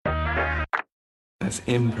That's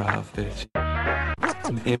improv, bitch.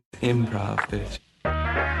 Improv, bitch.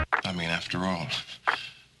 I mean, after all,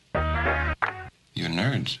 you're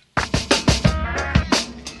nerds.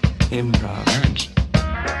 Improv. Nerds.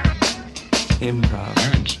 Improv.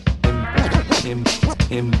 Nerds.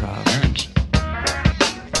 Improv. Nerds. Nerds.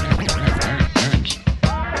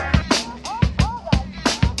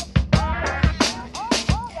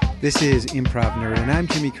 This is Improv Nerd, and I'm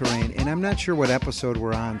Jimmy Carrane, and I'm not sure what episode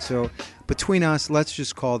we're on, so between us, let's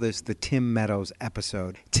just call this the Tim Meadows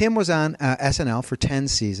episode. Tim was on SNL for 10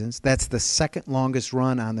 seasons. That's the second longest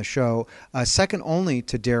run on the show, second only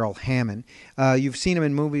to Daryl Hammond. You've seen him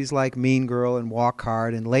in movies like Mean Girl and Walk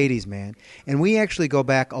Hard and Ladies' Man, and we actually go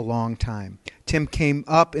back a long time. Tim came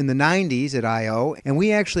up in the 90s at I.O., and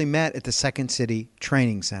we actually met at the Second City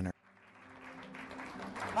Training Center.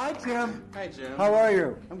 Hi, Tim. Hi, Jim. How are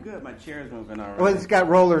you? I'm good. My chair's moving all right. Well, it's got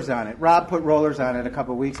rollers on it. Rob put rollers on it a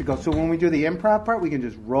couple of weeks ago. So when we do the improv part, we can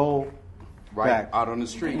just roll back. Out on the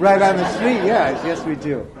street. Right on the street, yes. Yes, we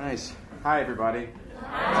do. Nice. Hi, everybody.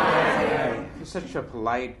 Hi. It's such a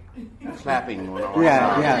polite clapping going on.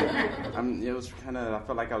 Yeah. It was kind of, I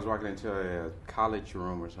felt like I was walking into a college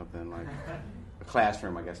room or something, like a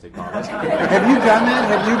classroom, I guess they call it. Have you done that?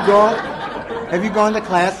 Have you gone to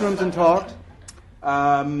classrooms and talked?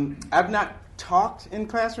 I've not talked in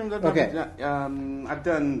classrooms. I've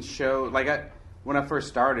done shows. When I first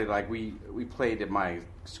started, we played at my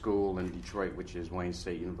school in Detroit, which is Wayne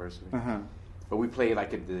State University. Uh-huh. But we played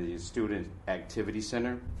at the Student Activity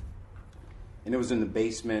Center, and it was in the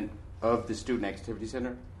basement of the Student Activity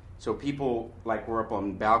Center. So people were up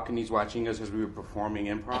on balconies watching us as we were performing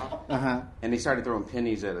improv, and they started throwing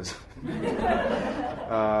pennies at us.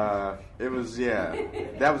 That was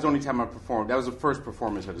the only time I performed. That was the first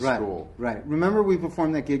performance at the school. Right. Remember we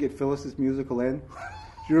performed that gig at Phyllis's Musical Inn? Do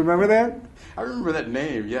you remember that? I remember that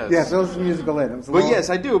name. Yes. Yeah, Phyllis's Musical Inn.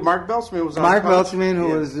 Yes, I do. Mark Beltzman was on. Mark Beltzman,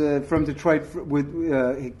 who was from Detroit,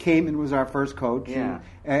 he came and was our first coach. Yeah.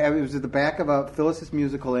 And it was at the back of Phyllis's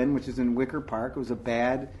Musical Inn, which is in Wicker Park. It was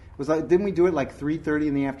didn't we do it 3:30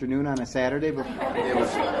 in the afternoon on a Saturday? It was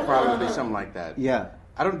probably something like that. Yeah.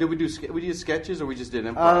 Did we do sketches or we just did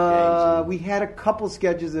improv games? We had a couple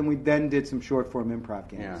sketches and we then did some short form improv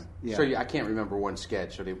games. Yeah. So I can't remember one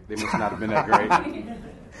sketch, so they must not have been that great.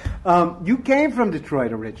 You came from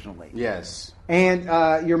Detroit originally. Yes. And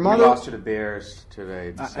your mother... We lost to the Bears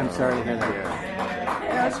today. So. I'm sorry to hear that.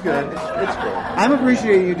 Yeah, it's good. It's good. I'm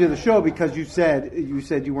appreciating you do the show because you said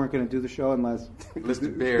you weren't going to do the show unless the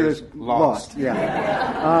Bears lost.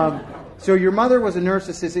 Yeah. So your mother was a nurse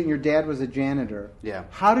assistant and your dad was a janitor. Yeah.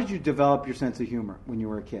 How did you develop your sense of humor when you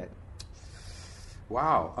were a kid?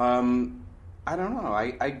 Wow. I don't know.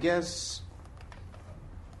 I guess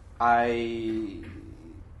I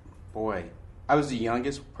was the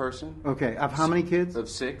youngest person. Okay. Of how many kids? Of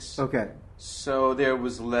 6. Okay. So there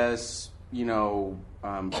was less,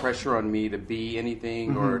 pressure on me to be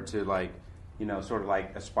anything or to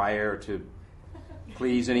aspire to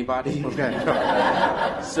please anybody. Okay.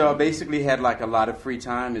 So I basically had a lot of free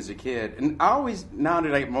time as a kid. And I always, now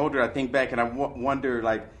that I'm older, I think back and I wonder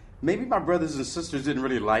maybe my brothers and sisters didn't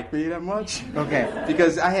really like me that much. Okay.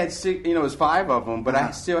 Because I had 6, it was 5 of them, but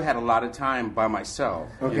I still had a lot of time by myself.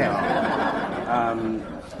 Okay. Go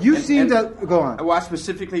on. Well, I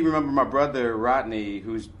specifically remember my brother Rodney,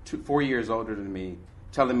 who's 4 years older than me,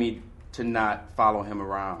 telling me to not follow him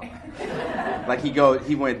around.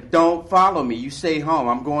 He went, "Don't follow me. You stay home.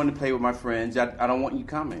 I'm going to play with my friends. I don't want you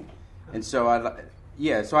coming." And so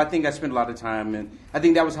so I think I spent a lot of time, and I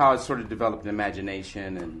think that was how I sort of developed an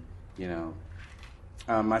imagination and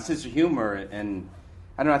my sense of humor, and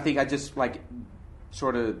I don't know. I think I just was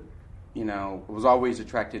always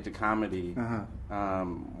attracted to comedy,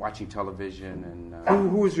 watching television,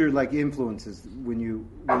 and who was your influences when you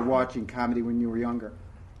were watching comedy when you were younger?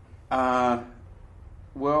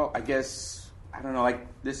 Well, I guess I don't know.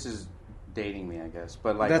 This is dating me, I guess,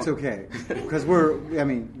 but that's okay because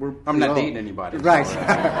I'm not dating anybody, right?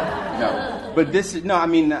 No, but this is I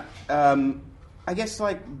guess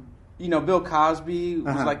Bill Cosby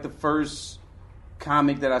was the first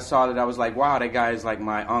comic that I saw that I was like, wow, that guy is like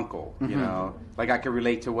my uncle. You know, I could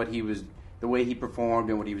relate to what he was, the way he performed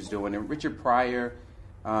and what he was doing. And Richard Pryor,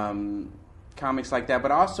 comics like that,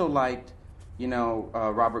 but I also liked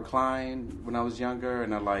Robert Klein when I was younger,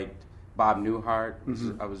 and I liked Bob Newhart.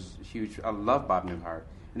 I was huge. I love Bob Newhart.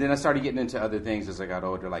 And then I started getting into other things as I got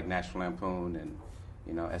older, like National Lampoon and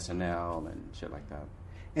SNL and shit like that.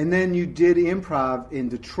 And then you did improv in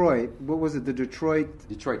Detroit. What was it? The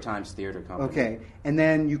Detroit Times Theater Company. Okay. And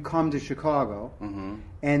then you come to Chicago,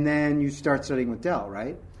 and then you start studying with Del,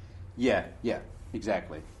 right? Yeah,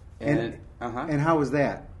 exactly. And how was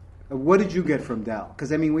that? What did you get from Del?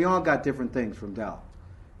 Because I mean, we all got different things from Del.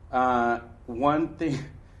 One thing,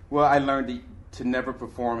 well, I learned to never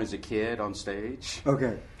perform as a kid on stage.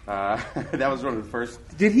 Okay. That was one of the first.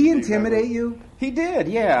 Did he intimidate you? He did,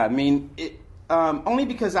 yeah. I mean, only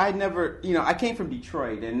because I never, I came from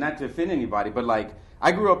Detroit, and not to offend anybody, but like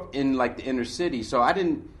I grew up in like the inner city, so I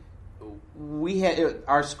didn't.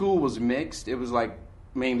 Our school was mixed. It was like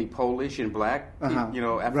mainly Polish and black,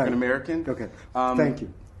 African American. Right. Okay. Thank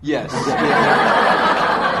you. Yes.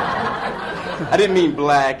 I didn't mean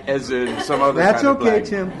black as in some other That's kind of okay, black.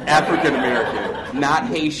 Tim. African American, not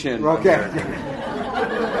Haitian American.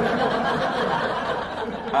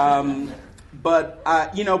 But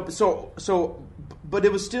but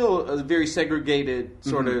it was still a very segregated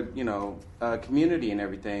sort of community and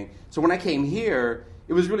everything. So when I came here,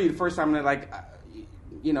 it was really the first time that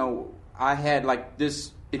I had like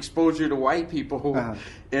this exposure to white people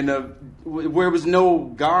where it was no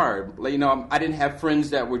garb. Like, I didn't have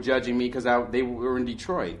friends that were judging me because they were in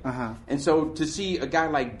Detroit. And so to see a guy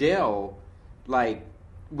like Dale, like,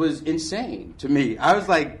 was insane to me. I was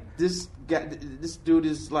like, this dude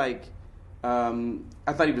is like, I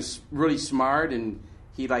thought he was really smart, and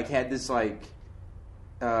he like had this like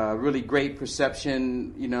really great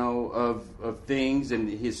perception, of things, and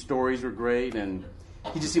his stories were great, and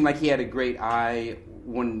he just seemed like he had a great eye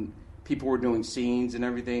when people were doing scenes and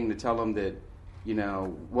everything to tell them that,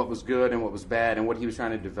 what was good and what was bad and what he was trying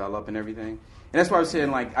to develop and everything. And that's why I was saying,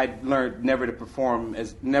 like, I learned never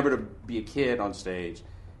to be a kid on stage,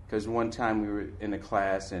 because one time we were in a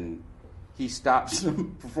class and he stopped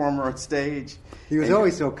some performer on stage. He was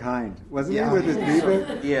always so kind, wasn't he, with his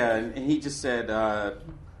people? Yeah, and he just said,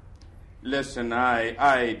 listen,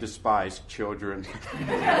 I despise children.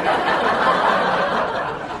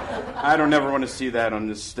 I don't ever want to see that on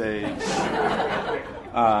this stage. And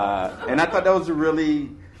I thought that was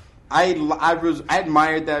I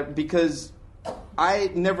admired that, because I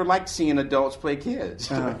never liked seeing adults play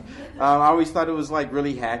kids. I always thought it was like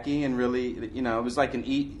really hacky and really, it was like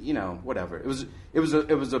whatever. It was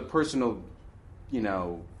a personal,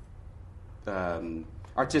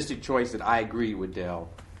 artistic choice that I agreed with Dale.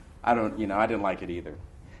 I didn't like it either.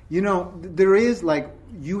 There is like,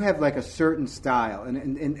 you have like a certain style,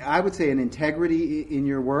 and I would say an integrity in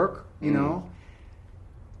your work, and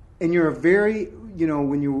you're a very,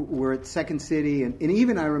 when you were at Second City, and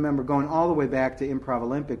even I remember going all the way back to Improv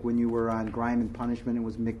Olympic when you were on Grime and Punishment, and it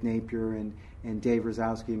was Mick Napier and Dave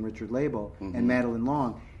Rosowski and Richard Label and Madeline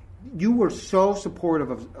Long. You were so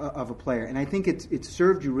supportive of a player, and I think it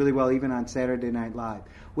served you really well even on Saturday Night Live.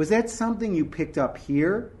 Was that something you picked up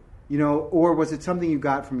here? Or was it something you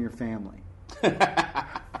got from your family?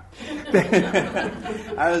 I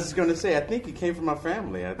was going to say, I think it came from my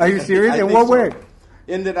family. Are you serious? In what way?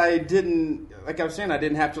 In that I didn't, like I was saying, I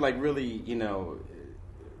didn't have to like really,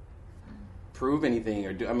 prove anything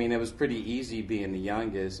or do. I mean, it was pretty easy being the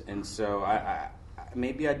youngest, and so I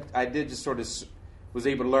did just sort of was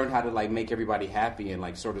able to learn how to like make everybody happy and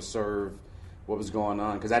like sort of serve what was going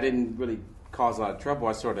on, because I didn't really cause a lot of trouble.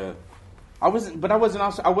 I wasn't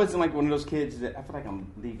like one of those kids that, I feel like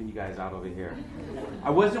I'm leaving you guys out over here. I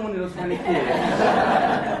wasn't one of those kind of kids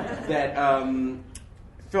that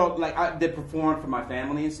felt like that performed for my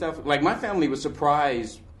family and stuff. Like, my family was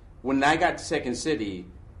surprised when I got to Second City.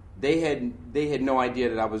 They had no idea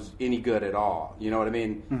that I was any good at all. You know what I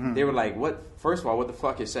mean? Mm-hmm. They were like, "What? First of all, what the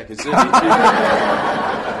fuck is Second City?"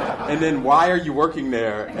 And then, why are you working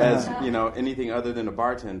there as anything other than a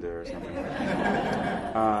bartender or something?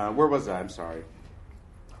 Where was I? I'm sorry.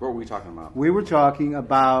 What were we talking about? We were talking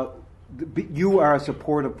about you are a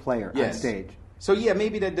supportive player on stage. So yeah,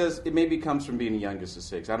 maybe it maybe comes from being the youngest of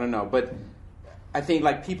six. I don't know, but I think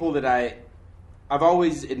like people that I've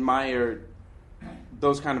always admired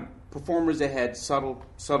those kind of performers that had subtle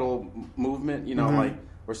movement, like,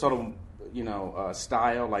 or subtle,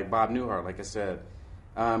 style, like Bob Newhart, like I said.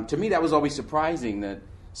 To me, that was always surprising that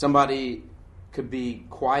somebody could be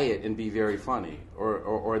quiet and be very funny,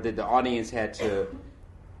 or that the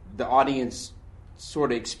audience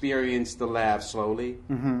sort of experienced the laugh slowly.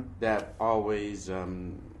 Mm-hmm. That always, I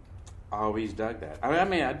always dug that. I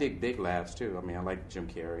mean, I dig big laughs too. I mean, I like Jim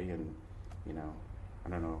Carrey and, I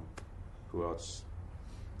don't know who else.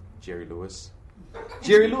 Jerry Lewis.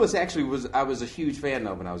 Jerry Lewis actually I was a huge fan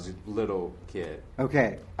of when I was a little kid.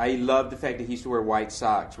 Okay. I loved the fact that he used to wear white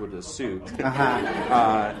socks with a suit.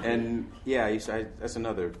 Uh-huh. And yeah, that's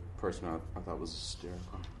another person I thought was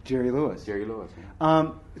hysterical. Jerry Lewis. Jerry Lewis.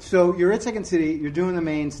 Yeah. So you're at Second City. You're doing the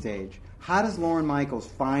main stage. How does Lorne Michaels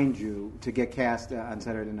find you to get cast on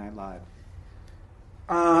Saturday Night Live?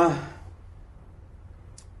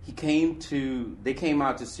 They came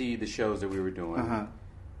out to see the shows that we were doing.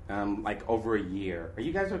 Like over a year. Are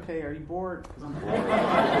you guys okay? Are you bored? 'Cause I'm bored.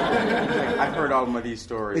 I've heard all of these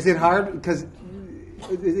stories. Is it hard?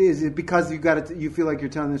 Is it because you feel like you're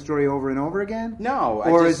telling the story over and over again? No.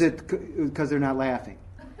 Is it because they're not laughing?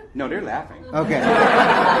 No, they're laughing. Okay.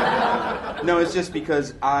 No, it's just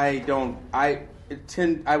because I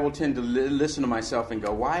will tend to listen to myself and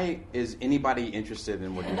go, why is anybody interested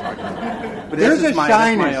in what you're talking about? But There's a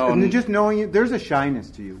shyness. my own. And just knowing you, there's a shyness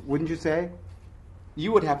to you, wouldn't you say?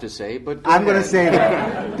 You would have to say, but I'm going to say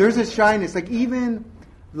that. There's a shyness. Like, even,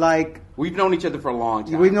 like... We've known each other for a long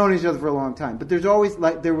time. We've known each other for a long time. But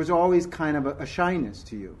there was always kind of a shyness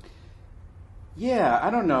to you. Yeah, I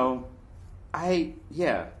don't know. I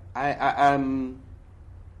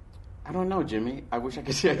don't know, Jimmy. I wish I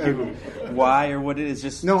could tell you why or what it is.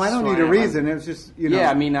 Just no, I don't need a reason. It's just, you know. Yeah,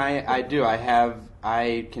 I mean, I do.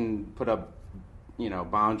 I can put up,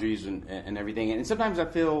 boundaries and everything. And sometimes I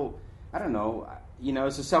feel, I don't know,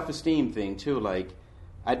 it's a self-esteem thing too. Like,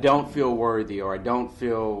 I don't feel worthy, or I don't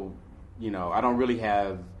feel, I don't really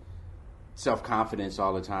have self-confidence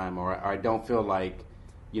all the time, or I don't feel like,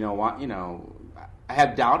 I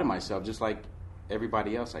have doubt in myself, just like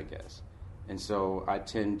everybody else, I guess. And so I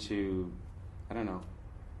tend to, I don't know,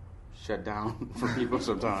 shut down for people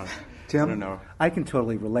sometimes. Tim, I don't know. I can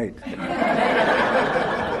totally relate.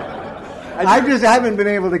 I just haven't been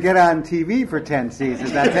able to get on TV for 10 seasons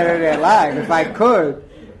on Saturday Night Live. If I could.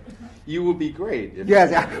 You would be great.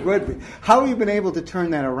 Yes, I would be. How have you been able to turn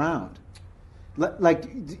that around? Like,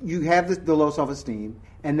 you have the low self-esteem,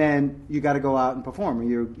 and then you got to go out and perform, or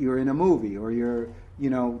you're in a movie, or you're,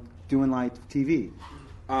 doing live TV.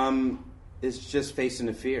 It's just facing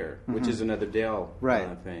the fear, which is another Dale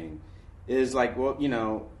thing. Is like, well,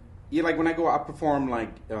 like when I perform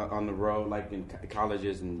like on the road, like in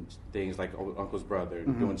colleges and things, like Uncle's Brother,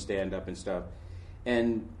 doing stand-up and stuff.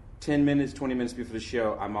 And 10 minutes, 20 minutes before the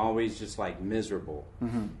show, I'm always just like miserable.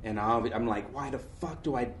 And I'm like, why the fuck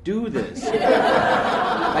do I do this? Like,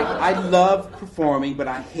 I love performing, but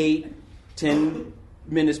I hate 10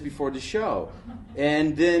 minutes before the show.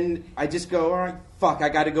 And then I just go, all right, fuck, I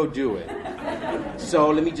got to go do it.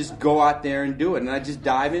 So let me just go out there and do it. And I just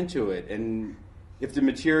dive into it. And if the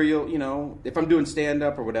material, if I'm doing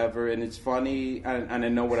stand-up or whatever, and it's funny, and I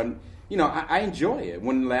know what I'm, I enjoy it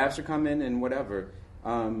when laughs are coming and whatever.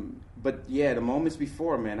 But yeah, the moments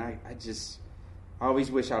before, man, I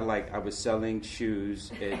always wish I was selling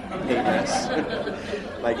shoes at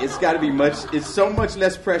Payless. Like, it's got to be it's so much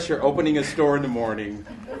less pressure opening a store in the morning,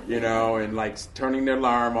 and like turning their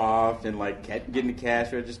alarm off and like getting the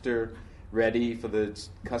cash register ready for the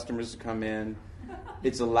customers to come in.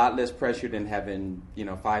 It's a lot less pressure than having,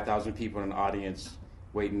 5,000 people in an audience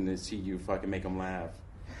waiting to see you fucking make them laugh.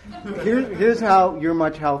 Here's how you're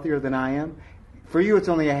much healthier than I am. For you, it's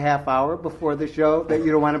only a half hour before the show that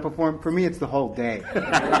you don't want to perform. For me, it's the whole day.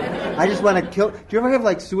 I just want to kill. Do you ever have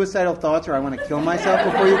like suicidal thoughts, or I want to kill myself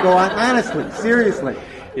before you go on? Honestly, seriously.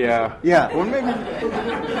 Yeah. Yeah. Well,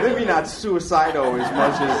 maybe not suicidal as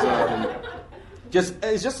much as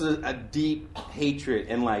it's just a deep hatred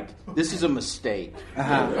and like, this is a mistake.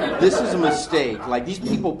 This is a mistake. Like, these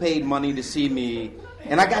people paid money to see me,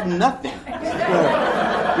 and I got nothing.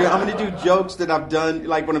 I'm going to do jokes that I've done,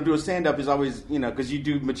 like when I'm doing stand-up is always, because you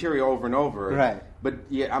do material over and over. Right. But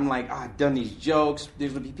yeah, I'm like, I've done these jokes.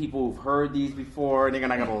 There's going to be people who've heard these before, and they're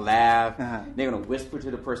not going to laugh. They're going to whisper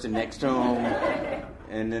to the person next to them.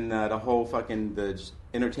 And then the whole the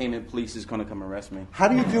entertainment police is going to come arrest me. How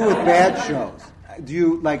do you do with bad shows? Do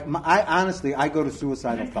you, I go to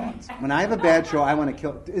suicidal thoughts. When I have a bad show, I want to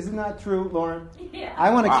kill. Isn't that true, Lauren? Yeah. I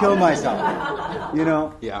want to kill myself.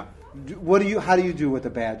 Yeah. How do you do with a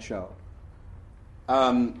bad show?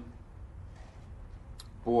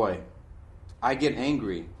 Boy, I get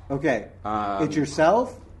angry. Okay. It's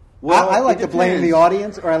yourself? Well, I like it to blame depends. the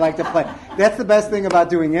audience, or I like to play. That's the best thing about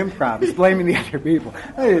doing improv, is blaming the other people.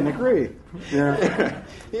 I didn't agree. Yeah,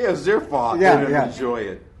 it's their fault. Yeah, They didn't yeah. enjoy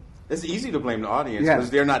it. It's easy to blame the audience Yeah.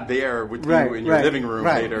 because they're not there with you in your living room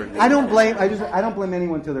later. I don't blame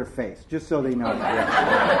anyone to their face, just so they know.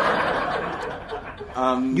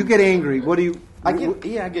 You get angry. What do you? I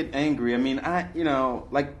get angry. I mean,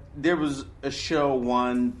 there was a show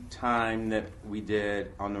one time that we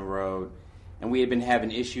did on the road, and we had been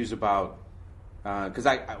having issues about because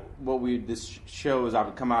this show is I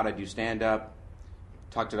would come out, I do stand up,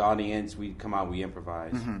 talk to the audience, we'd come out, we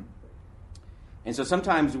improvise. And so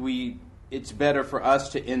sometimes it's better for us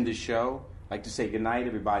to end the show, like to say goodnight,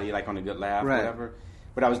 everybody, like on a good laugh, or whatever.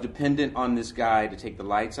 But I was dependent on this guy to take the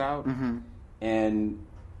lights out. And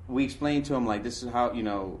we explained to him, like, this is how,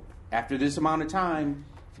 after this amount of time,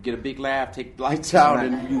 if get a big laugh, take the lights out, Right.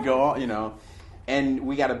 and we can go on, you know. And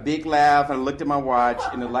we got a big laugh, and I looked at my watch,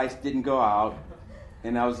 and the lights didn't go out.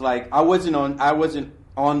 And I was like, I wasn't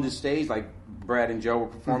on the stage like Brad and Joe were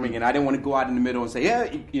performing, and I didn't want to go out in the middle and say,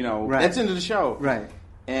 yeah, you know, Right. that's the end of the show. Right.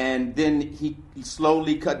 And then he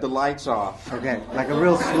slowly cut the lights off. Okay, like a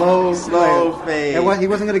real slow fade. He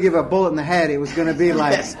wasn't going to give a bullet in the head. It was going to be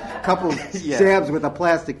like Yes. a couple of Yeah. stabs with a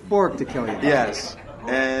plastic fork to kill you. Yes.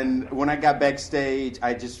 And when I got backstage,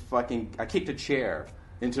 I kicked a chair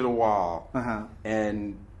into the wall. Uh-huh.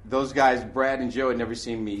 And those guys, Brad and Joe, had never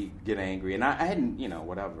seen me get angry. And I hadn't, you know,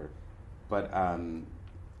 whatever. But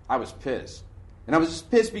I was pissed. And I was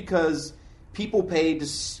just pissed because people paid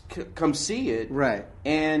to come see it. Right.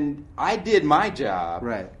 And I did my job.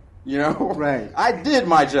 Right. You know? Right. I did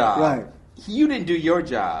my job. Right. You didn't do your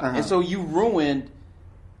job. Uh-huh. And so you ruined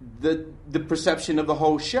the perception of the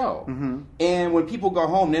whole show. Mm-hmm. And when people go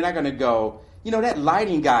home, they're not going to go, you know, that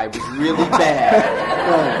lighting guy was really bad.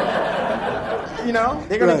 Right. You know?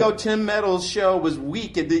 They're going Right. to go, Tim Meadows' show was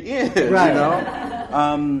weak at the end. Right. You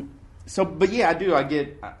know? But yeah, I do. I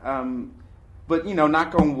get, but, you know,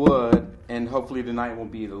 knock on wood, and hopefully tonight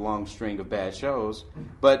won't be the long string of bad shows.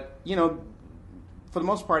 But, you know, for the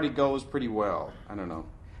most part, it goes pretty well. I don't know.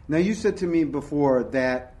 Now, you said to me before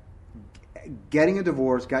that getting a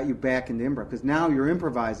divorce got you back into improv, because now you're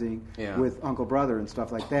improvising Yeah. with Uncle Brother and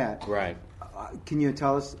stuff like that. Right. Can you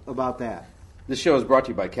tell us about that? This show is brought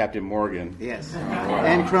to you by Captain Morgan. Yes.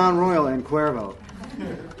 And Crown Royal and Cuervo.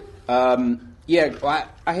 Yeah, well,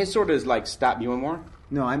 I had sort of like stopped. You want more?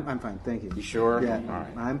 No, I'm fine. Thank you. You sure? Yeah. All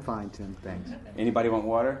right. I'm fine, Tim. Thanks. Anybody want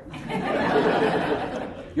water?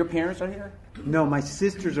 Your parents are here? No, my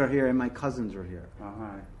sisters are here and my cousins are here. Oh,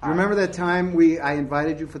 hi. Do you remember that time I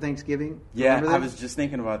invited you for Thanksgiving? Yeah, Remember that? I was just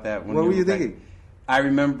thinking about that. What were you thinking? I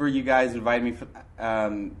remember you guys invited me for.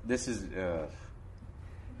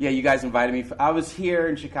 Yeah, you guys invited me. I was here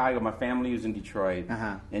in Chicago. My family was in Detroit,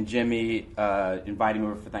 and Jimmy invited me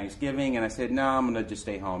over for Thanksgiving, and I said, "No, I'm gonna just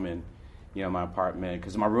stay home in, you know, my apartment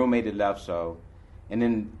because my roommate had left." So, and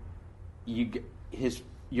then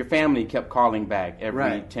your family kept calling back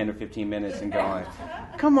every 10 or 15 minutes and going,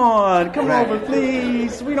 "Come on, come over,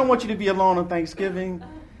 please. We don't want you to be alone on Thanksgiving."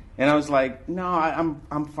 And I was like, "No,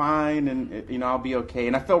 I'm fine, and you know, I'll be okay."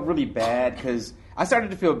 And I felt really bad because I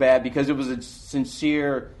started to feel bad because it was a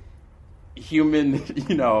sincere human,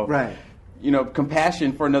 you know,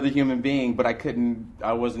 compassion for another human being, but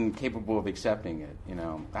I wasn't capable of accepting it. You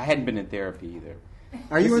know, I hadn't been in therapy either.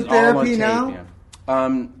 Are you in therapy now? Yeah.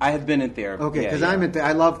 I have been in therapy. Okay, because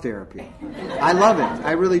I love therapy. I love it.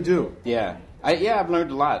 I really do. Yeah. I've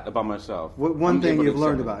learned a lot about myself. One thing you've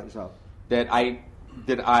learned about yourself? That I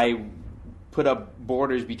put up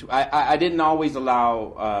borders between. I didn't always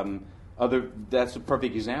allow that's a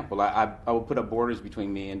perfect example. I would put up borders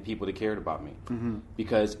between me and people that cared about me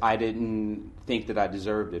because I didn't think that I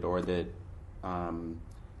deserved it or that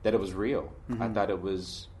it was real. I thought it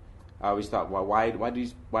was. I always thought, well,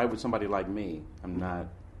 why would somebody like me? I'm not,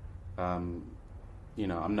 I'm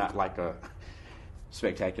not like a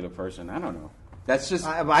spectacular person. I don't know. That's just.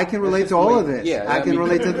 I can relate to all of this. Yeah, I can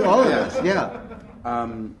relate to all of this. Yeah.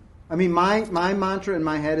 I mean, my mantra in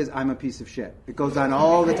my head is I'm a piece of shit. It goes on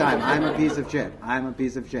all the time. I'm a piece of shit. I'm a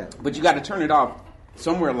piece of shit. But you got to turn it off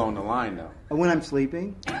somewhere along the line, though. When I'm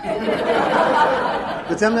sleeping.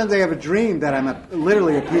 But sometimes I have a dream that I'm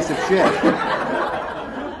literally a piece of shit.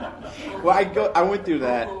 Well, I went through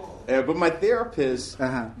that, but my therapist.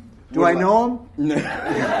 Do I know him?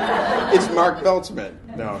 It's Mark Beltzman.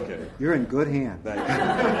 No, I'm kidding. You're in good hands.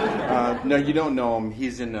 No, you don't know him.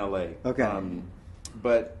 He's in L.A. Okay.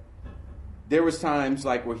 But there was times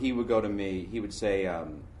like where he would go to me. He would say,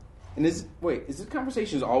 is this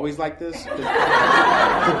conversations always like this?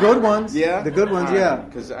 The good ones. Yeah? The good ones, yeah.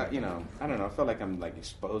 Because, I don't know. I feel like I'm like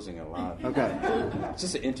exposing a lot. Okay. It's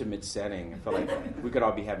just an intimate setting. I feel like we could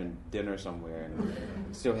all be having dinner somewhere and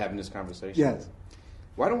still having this conversation. Yes.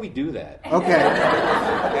 Why don't we do that? Okay.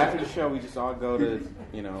 After the show, we just all go to,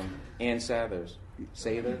 Ann Sather's.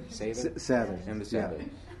 Sather? And the Sather. Yeah.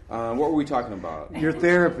 What were we talking about? Your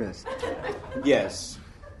therapist. Yes.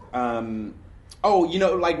 Like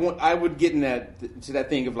when I would get in to that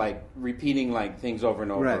thing of like repeating like things over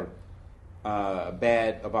and over,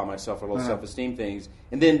 bad about myself or low self-esteem things,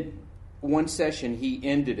 and then one session he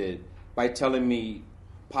ended it by telling me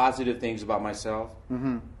positive things about myself,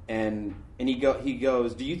 and he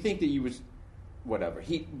goes, "Do you think that you was whatever?"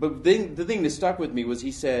 But then the thing that stuck with me was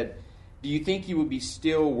he said, "Do you think you would be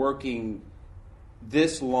still working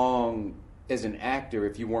this long as an actor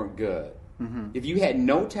if you weren't good? If you had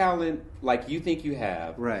no talent like you think you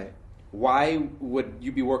have, right? Why would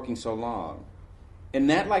you be working so long?" And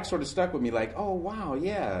that like sort of stuck with me, like, oh wow,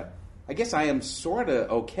 yeah, I guess I am sort of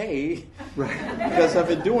okay, Right. because I've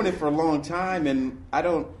been doing it for a long time, and I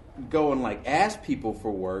don't go and like ask people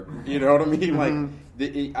for work. You know what I mean? Like,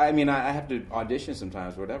 I have to audition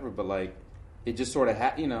sometimes, or whatever. But like, it just sort of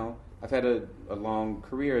I've had a long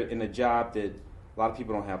career in a job that a lot of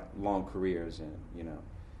people don't have long careers in.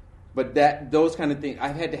 But those kind of things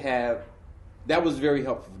I've had to have. That was very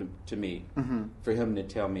helpful to me, for him to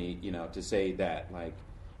tell me, to say that, like,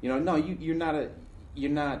 no, you're not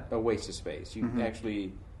a waste of space. You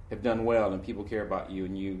actually have done well, and people care about you,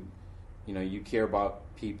 and you care about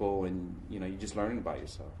people, and you're just learning about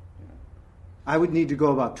yourself. I would need to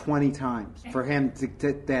go about 20 times for him to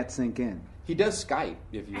that sink in. He does Skype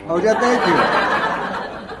if you want. Oh, yeah, thank you.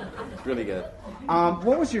 It's really good.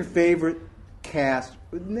 What was your favorite cast?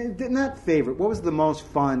 Not favorite. What was the most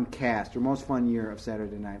fun cast or most fun year of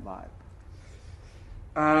Saturday Night Live?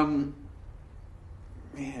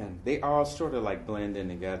 Man, they all sort of like blend in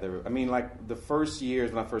together. I mean, like the first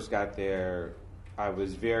years when I first got there, I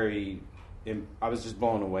was just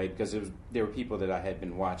blown away because there were people that I had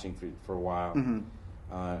been watching for a while, and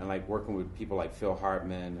like working with people like Phil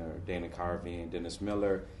Hartman or Dana Carvey and Dennis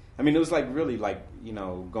Miller. I mean, it was like really like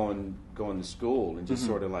going to school and just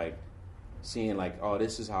sort of like seeing like, oh,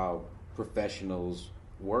 this is how professionals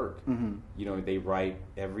work. They write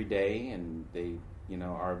every day, and they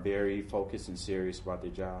are very focused and serious about their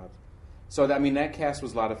jobs. So that cast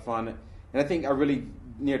was a lot of fun, and I think I really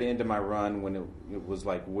near the end of my run when it was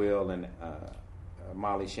like Will and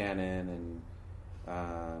Molly Shannon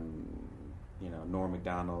and Norm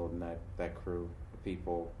Macdonald and that crew of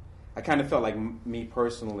people. I kind of felt like me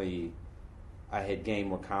personally, I had gained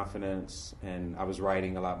more confidence, and I was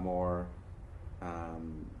writing a lot more.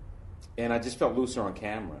 And I just felt looser on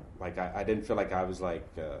camera. Like I didn't feel like I was like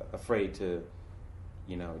afraid to,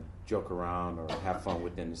 joke around or have fun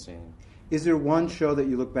within the scene. Is there one show that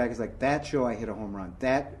you look back as like that show I hit a home run?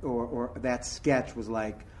 That or that sketch was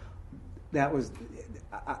like that was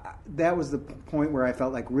the point where I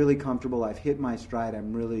felt like really comfortable. I've hit my stride.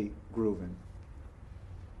 I'm really grooving.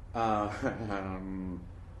 Boy,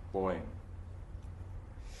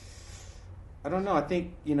 I don't know. I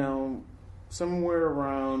think somewhere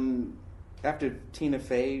around after Tina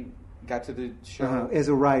Fey got to the show as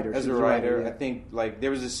a writer. Yeah. I think like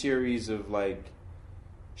there was a series of like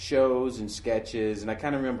shows and sketches, and I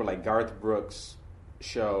kind of remember like Garth Brooks'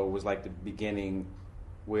 show was like the beginning,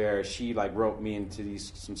 where she like wrote me into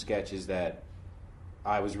some sketches that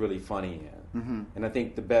I was really funny in, and I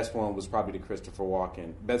think the best one was probably the Christopher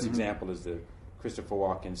Walken. Best example is the Christopher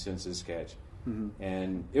Walken census sketch,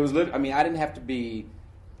 and it was. I didn't have to be.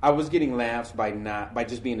 I was getting laughs by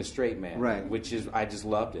just being a straight man, right? Which is I just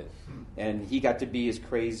loved it, and he got to be as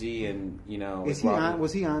crazy and Is he on?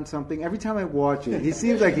 Was he on something? Every time I watch it, he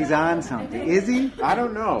seems like he's on something. Is he? I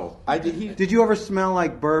don't know. Did you ever smell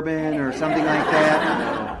like bourbon or something like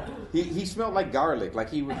that? He smelled like garlic. Like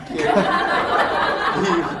he would carry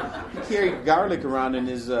he carried garlic around in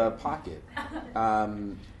his pocket,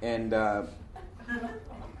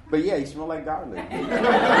 But yeah, he smelled like garlic.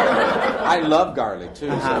 I love garlic too,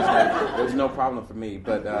 so it's like, there's no problem for me.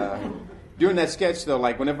 But during that sketch, though,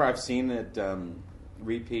 like whenever I've seen it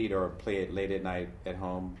repeat or play it late at night at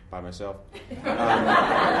home by myself,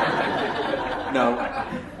 no,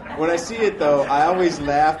 when I see it though, I always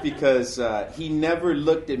laugh because he never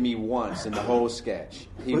looked at me once in the whole sketch.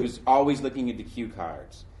 He was always looking at the cue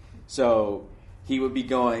cards, so he would be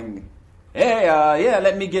going, "Hey,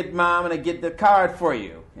 let me I'm gonna get the card for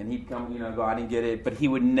you." And he'd come, go, I didn't get it. But he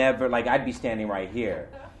would never, like, I'd be standing right here.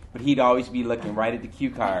 But he'd always be looking right at the cue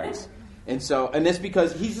cards. And that's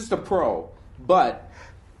because he's just a pro. But,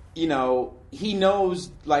 he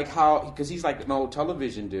knows, like, how, because he's like an old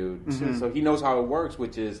television dude. So he knows how it works,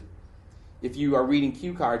 which is, if you are reading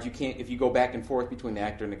cue cards, if you go back and forth between the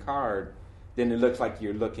actor and the card, then it looks like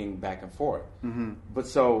you're looking back and forth. But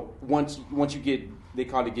so once you get, they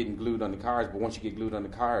call it getting glued on the cards, but once you get glued on the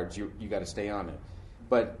cards, you got to stay on it.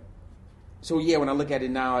 But, so yeah, when I look at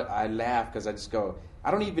it now, I laugh because I just go,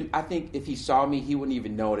 I think if he saw me, he wouldn't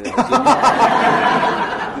even know that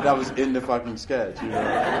I was in the fucking sketch.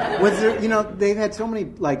 Was there, they've had so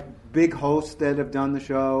many, like, big hosts that have done the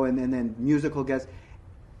show and then musical guests.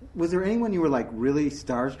 Was there anyone you were, like, really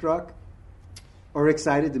starstruck or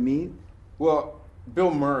excited to meet? Well,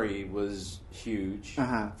 Bill Murray was huge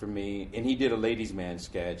for me, and he did a Ladies' Man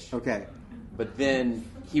sketch. Okay. But then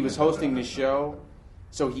he was hosting the show,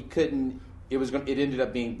 so he couldn't. It ended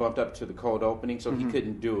up being bumped up to the cold opening, so he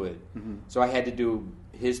couldn't do it. So I had to do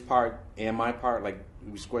his part and my part, like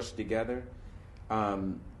we squished together.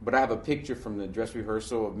 But I have a picture from the dress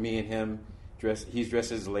rehearsal of me and him he's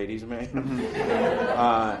dressed as a ladies' man,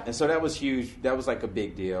 and so that was huge. That was like a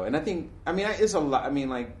big deal. And I think, it's a lot. I mean,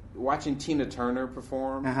 like watching Tina Turner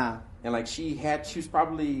perform, and like she was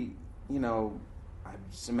probably, I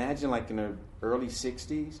just imagine like in her early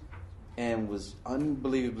 60s, and was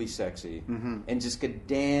unbelievably sexy, and just could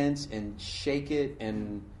dance and shake it,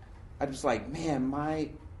 and I was like, man, my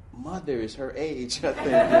mother is her age, I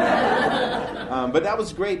think. But that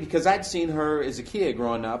was great because I'd seen her as a kid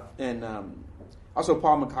growing up, and also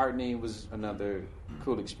Paul McCartney was another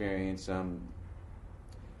cool experience.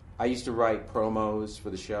 I used to write promos for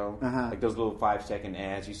the show, like those little 5-second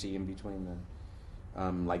ads you see in between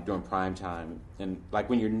like during prime time, and like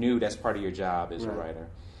when you're new, that's part of your job as a writer.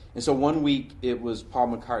 And so one week it was Paul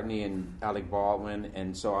McCartney and Alec Baldwin,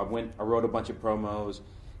 and so I wrote a bunch of promos,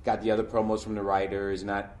 got the other promos from the writers,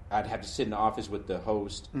 and I'd have to sit in the office with the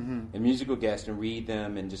host and musical guest and read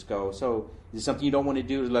them and just go, so is this something you don't want to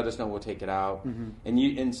do? Let us know, we'll take it out.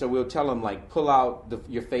 And so we'll tell them, like, pull out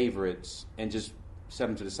your favorites and just set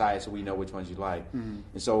them to the side so we know which ones you like. And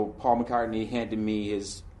so Paul McCartney handed me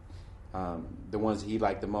his the ones that he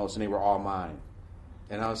liked the most, and they were all mine.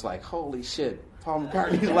 And I was like, holy shit, Paul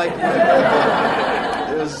McCartney liked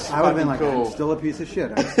mine. It was I would have been like, cool. I'm still a piece of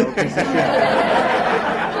shit. I'm still a piece of shit.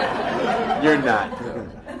 You're not.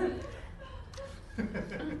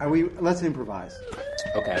 Let's improvise.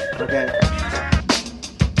 Okay. Okay.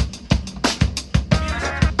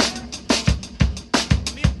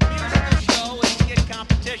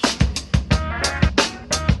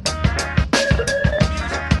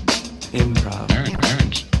 Improv.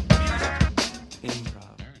 Parents.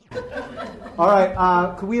 Improv. All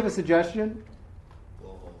right. Could we have a suggestion?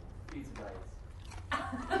 Pizza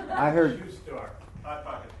bites. I heard. Shoe store. Hot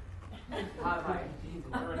pocket. Hot pocket.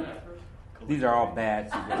 These are all bad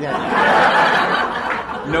suggestions.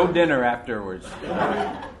 Yeah. No dinner afterwards.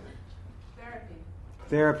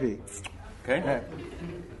 Therapy. Okay.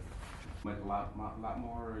 Like a lot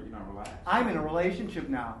more, relaxed. I'm in a relationship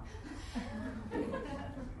now.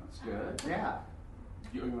 That's good. Yeah.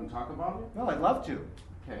 You want to talk about it? No, I'd love to.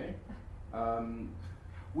 Okay.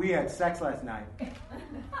 We had sex last night.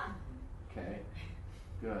 Okay.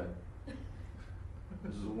 Good.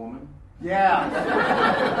 This is a woman? Yeah.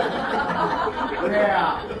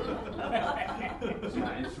 Yeah.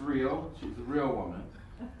 It's real. She's a real woman.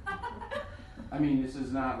 I mean, this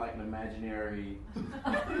is not like an imaginary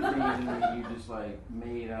thing that you just like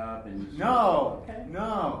made up and just No. Okay.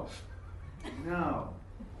 No. No.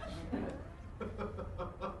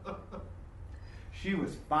 She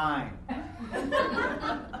was fine.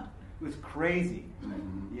 It was crazy.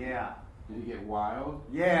 Yeah. Did it get wild?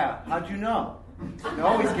 Yeah. How'd you know? It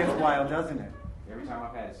always gets wild, doesn't it? Every time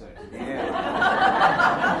I've had sex. Yeah.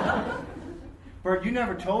 Bert, you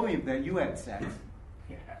never told me that you had sex.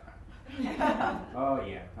 Yeah. Oh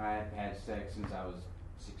yeah, I had sex since I was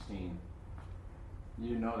 16. You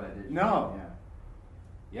didn't know that, did you? No. Yeah.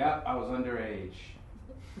 Yeah, I was underage.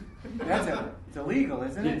 It's illegal,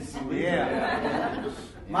 isn't it? It's illegal, Yeah.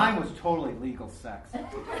 Mine was totally legal sex.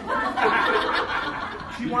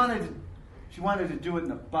 She wanted to do it in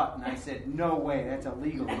the butt, and I said, no way, that's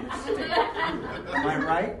illegal in this state. Am I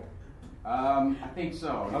right? I think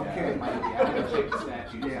so. Yeah. Okay. I have to check the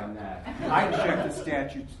statutes on that. I checked the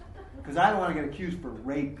statutes, because I don't want to get accused for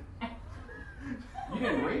rape. You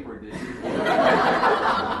didn't rape her, did you?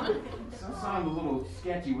 That sounds a little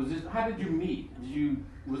sketchy. How did you meet?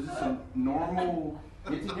 Was this a normal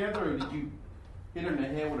get together, or did you hit her in the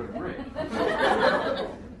head with a brick?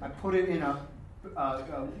 I put it in a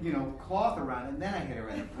cloth around it, and then I hit her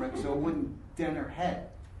in a brick so it wouldn't dent her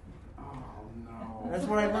head. Oh no. That's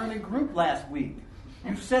what I learned in group last week.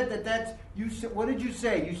 You said you said, what did you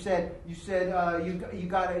say? You said you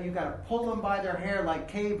gotta pull them by their hair like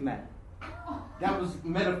cavemen. That was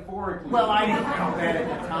metaphorically. Well, I didn't know that at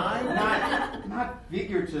the time. Not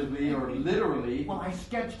figuratively or literally. Well, I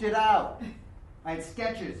sketched it out. I had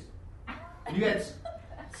sketches. You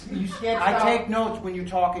sketched I out. take notes when you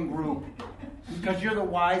talk in group because you're the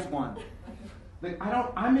wise one. Like,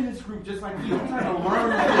 I'm in this group just like you. I'm trying to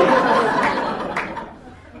learn things.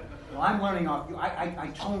 Well, I'm learning off you.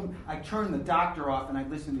 I turn the doctor off and I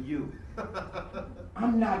listen to you.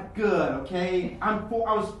 I'm not good, okay? I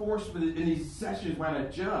was forced in these sessions by a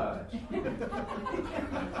judge.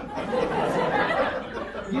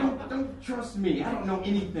 You don't trust me. I don't know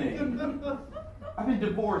anything. I've been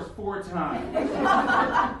divorced 4 times.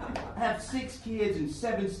 I have 6 kids in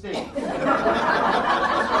 7 states.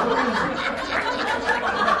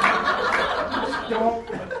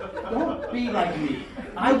 Don't be like me.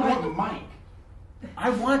 I like Mike. I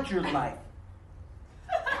want your life.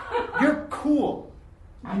 You're cool.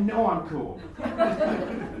 I know I'm cool.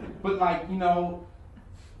 But like, you know,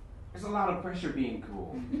 there's a lot of pressure being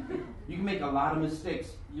cool. You can make a lot of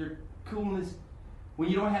mistakes. Your coolness, when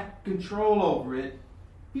you don't have control over it,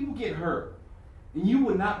 people get hurt. And you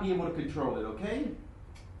would not be able to control it, okay?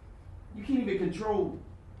 You can't even control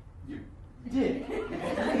your dick.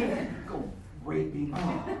 Go raping.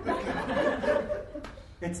 Oh.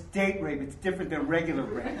 It's date rape. It's different than regular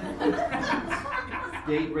rape.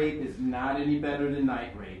 Date rape is not any better than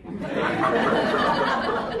night rape. Okay?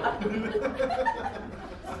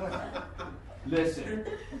 Listen,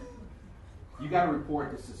 you got to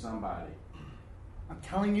report this to somebody. I'm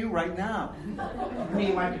telling you right now. I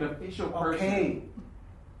mean, like an official person. Okay.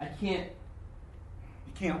 I can't.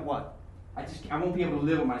 You can't what? I won't be able to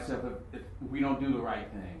live with myself if we don't do the right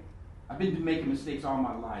thing. I've been making mistakes all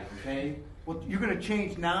my life. Okay. Well, you're going to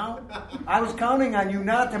change now? I was counting on you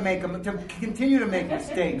not to make them, to continue to make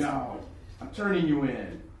mistakes. No, I'm turning you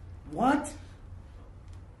in. What?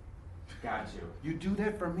 Got you. You do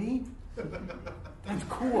that for me? That's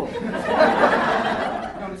cool.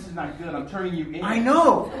 No, this is not good. I'm turning you in. I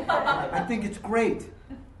know. I think it's great.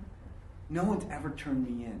 No one's ever turned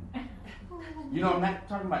me in. You know, I'm not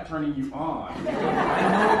talking about turning you on. I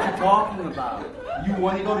know what you're talking about. You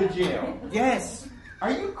want to go to jail? Yes. Are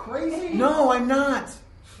you crazy? No, I'm not.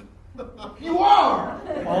 You are!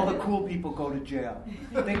 All the cool people go to jail.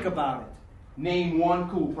 Think about it. Name one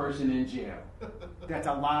cool person in jail. That's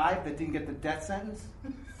alive that didn't get the death sentence?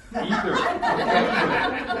 Either.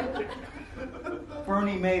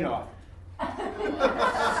 Bernie Madoff.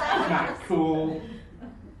 Not cool.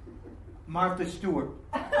 Martha Stewart.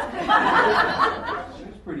 She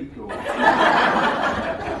was pretty cool.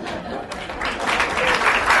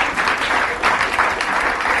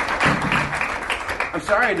 I'm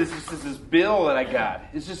sorry, this is this bill that I got.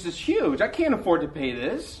 It's just this huge. I can't afford to pay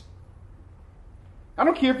this. I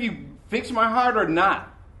don't care if you fix my heart or not.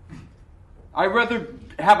 I'd rather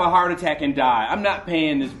have a heart attack and die. I'm not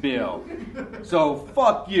paying this bill. So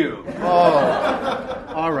fuck you. Oh,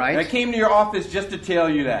 all right. I came to your office just to tell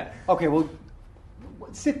you that. Okay, well,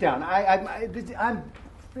 sit down. I'm.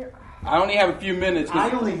 I only have a few minutes. I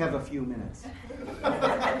only have a few minutes.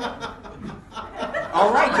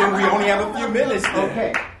 All right, then we only have a few minutes then.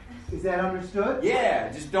 Okay. Is that understood? Yeah,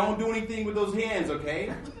 just don't do anything with those hands,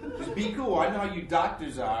 okay? Just be cool. I know how you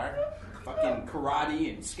doctors are. Fucking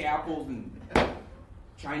karate and scalpels and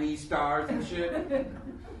Chinese stars and shit.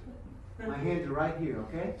 My hands are right here,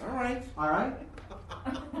 okay? All right. All right?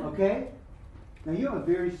 Okay? Now, you have a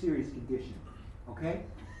very serious condition, okay?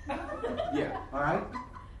 Yeah. All right?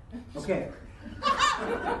 Okay.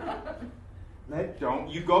 Don't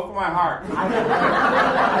you go for my heart. I don't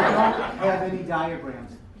have any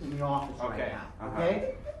diagrams in the office Okay. right now, Uh-huh.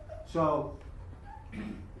 okay? So,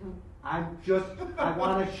 I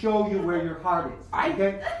want to show you where your heart is,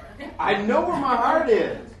 okay? I know where my heart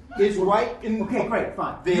is. It's right in Okay, great,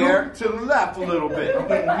 fine. there to the left a little bit.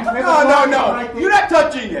 Okay, and you have a No. focus right there. You're not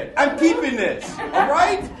touching it. I'm keeping this. All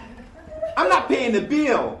right? I'm not paying the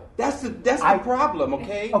bill. That's the problem,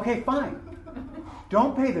 okay? Okay, fine.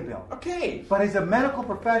 Don't pay the bill. Okay. But as a medical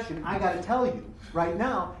profession, I got to tell you right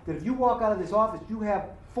now that if you walk out of this office, you have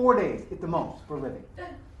 4 days at the most for living.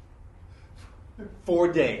 4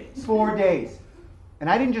 days. 4 days. And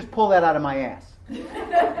I didn't just pull that out of my ass.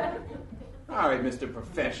 All right, Mr.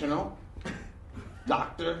 Professional.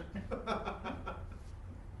 Doctor.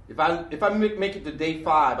 If I make it to day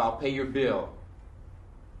 5, I'll pay your bill.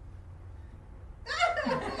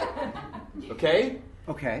 Okay?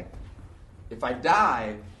 Okay. If I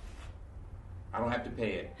die, I don't have to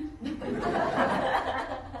pay it.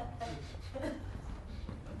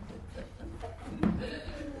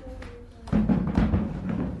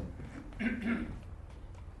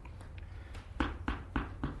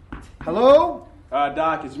 Hello?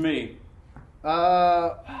 Doc, it's me.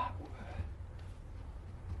 Hi.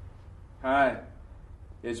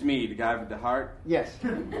 It's me, the guy with the heart. Yes.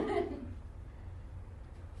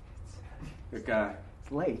 Look,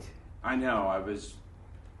 It's late. I know, I was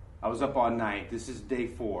up all night. This is day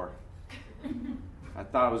 4. I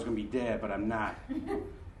thought I was going to be dead, but I'm not. I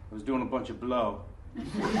was doing a bunch of blow. And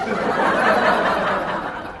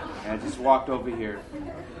I just walked over here.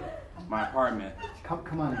 My apartment.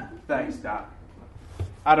 Come on in. Thanks, Doc.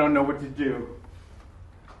 I don't know what to do.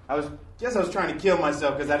 I was trying to kill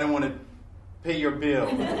myself because I didn't want to pay your bill.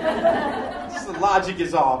 Just the logic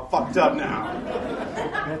is all fucked up now.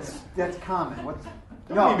 That's common.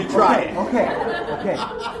 Don't even try it.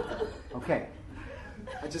 Okay.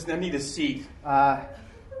 I need a seat.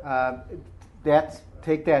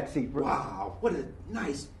 Take that seat. Wow, what a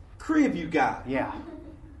nice crib you got. Yeah.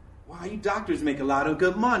 Wow, you doctors make a lot of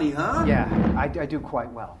good money, huh? Yeah, I do quite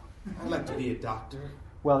well. I'd like to be a doctor.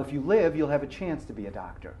 Well, if you live, you'll have a chance to be a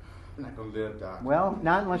doctor. I'm not going to live, Doc. Well,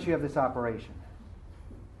 not unless you have this operation.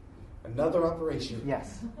 Another operation.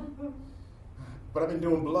 Yes. But I've been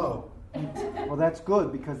doing blow. Well, that's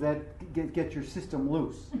good because that gets your system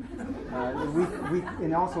loose.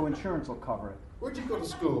 And also insurance will cover it. Where'd you go to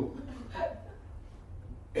school?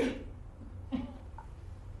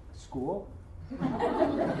 School?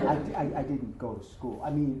 I didn't go to school. I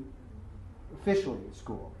mean, officially at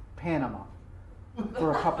school. Panama.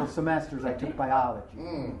 For a couple semesters, I took biology.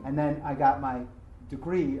 And then I got my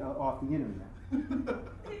degree off the internet.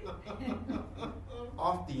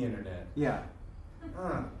 Off the internet. Yeah.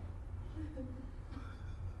 Huh.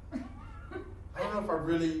 I don't know if I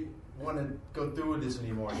really want to go through with this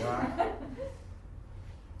anymore, Doc.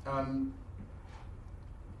 Because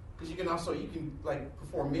you can like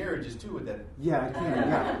perform marriages too with that. Yeah, I can.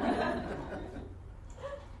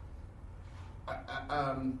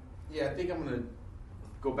 Yeah. Yeah, I think I'm going to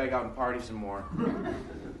go back out and party some more.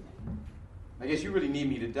 I guess you really need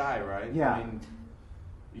me to die, right? Yeah. I mean,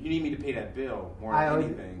 you need me to pay that bill more than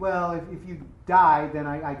anything. Well, if you die, then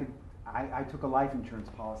I took a life insurance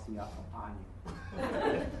policy on you.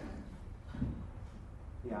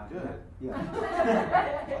 Yeah. Good. Yeah.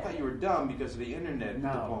 I thought you were dumb because of the internet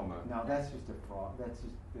diploma. No, that's just a fraud. That's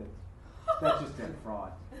just a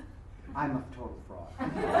fraud. I'm a total fraud.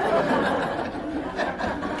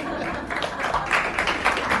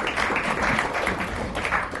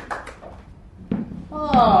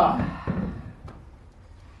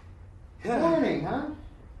 Morning, huh?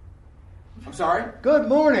 I'm sorry? Good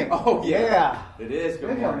morning. Oh, yeah. Yeah. It is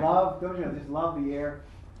good Don't morning. you just love the air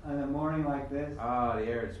on a morning like this? Oh, the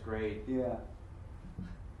air is great. Yeah,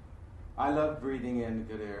 I love breathing in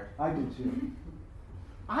good air. I do too.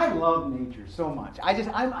 I love nature so much. I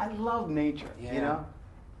love nature. Yeah. You know?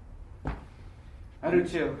 I do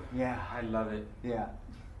too. Yeah. I love it. Yeah.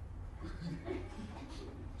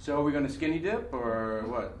 So are we going to skinny dip or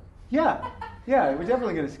what? Yeah. Yeah. We're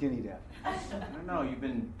definitely gonna skinny dip. I don't know. You've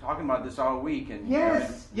been talking about this all week. And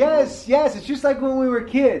Yes. It's just like when we were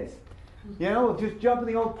kids. You know, we'll just jump in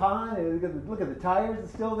the old pond and look at the tires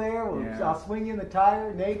that's still there. I'll swing you in the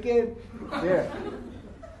tire naked. Yeah.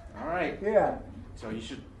 All right. Yeah. So you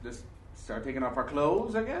should just start taking off our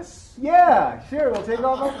clothes, I guess? Yeah, sure. We'll take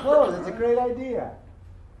off our clothes. That's a great idea.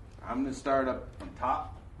 I'm going to start up from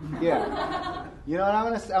top. Yeah. You know what?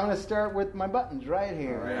 I'm gonna start with my buttons right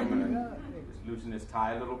here. All right, I'm going to just loosen this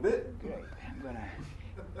tie a little bit. Great. I'm gonna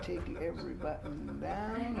take every button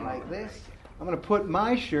down like this. I'm gonna put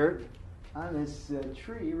my shirt on this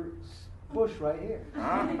tree bush right here.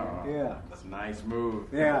 Oh, Yeah. That's a nice move.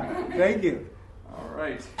 Yeah. Thank you. All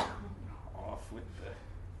right. Off with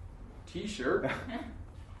the T-shirt.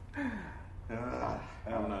 I'm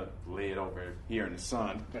going to lay it over here in the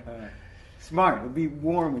sun. Smart. It'll be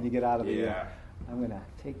warm when you get out of the. Yeah. I'm gonna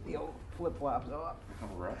take the old flip-flops off. All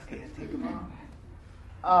right. Yeah, take them off.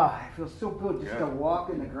 Ah, it feels so good just to walk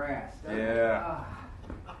in the grass. Yeah.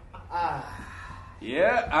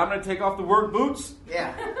 Yeah, I'm going to take off the work boots.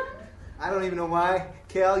 Yeah. I don't even know why.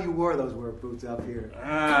 Cal, you wore those work boots up here.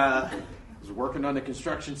 I was working on the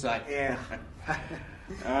construction site. Yeah.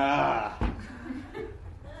 Ah.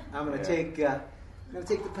 I'm gonna take the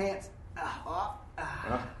pants off.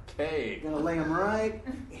 Okay. I'm gonna lay them right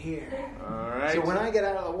here. All right. So when I get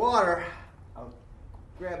out of the water, I'll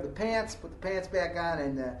grab the pants, put the pants back on,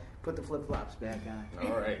 and put the flip-flops back on.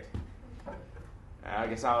 All right. I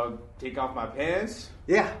guess I'll take off my pants.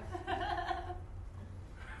 Yeah.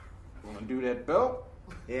 Undo that belt.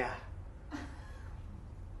 Yeah.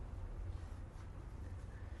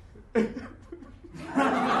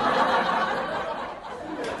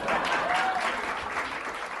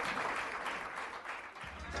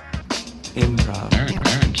 Improv.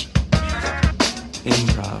 Parents.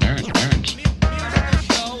 Improv. Parents.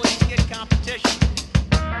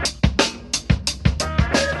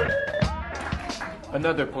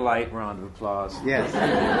 Another polite round of applause. Yes.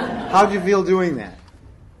 How'd you feel doing that?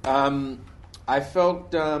 I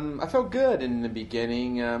felt good in the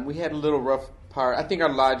beginning. We had a little rough part. I think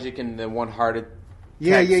our logic and the one-hearted.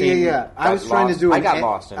 Yeah. I was trying to do it. I got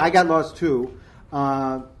lost in it. I got lost too.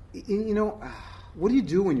 What do you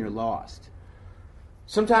do when you're lost?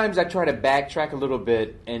 Sometimes I try to backtrack a little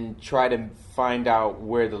bit and try to find out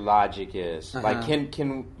where the logic is. Uh-huh. Like,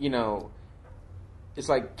 can it's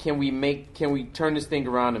like, can we turn this thing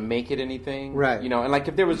around and make it anything? Right. And like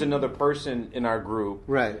if there was another person in our group,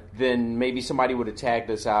 Right. then maybe somebody would have tagged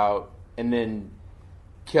us out and then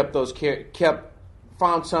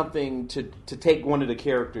found something to take one of the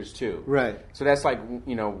characters too. Right. So that's like,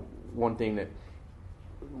 one thing that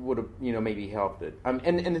would have, maybe helped it.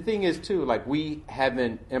 And the thing is too, like, we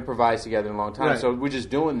haven't improvised together in a long time, Right. so we're just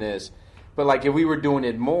doing this. But like, if we were doing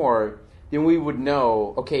it more, then we would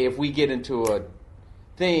know, okay, if we get into a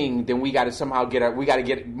thing, then we got to somehow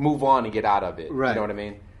move on and get out of it. Right. You know what I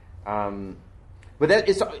mean? But that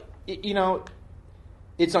it's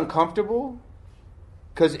it's uncomfortable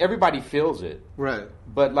because everybody feels it. Right.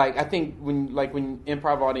 But like, I think when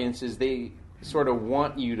improv audiences, they sort of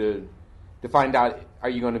want you to find out, are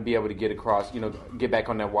you going to be able to get across, get back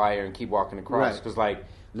on that wire and keep walking across? Right. Because like,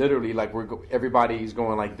 literally, like, everybody's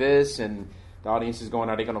going like this, and the audience is going,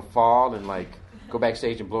 are they going to fall and like go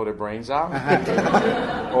backstage and blow their brains out?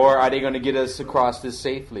 Or are they going to get us across this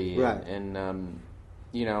safely? Right. And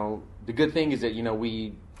the good thing is that,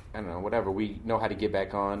 we know how to get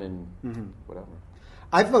back on and whatever.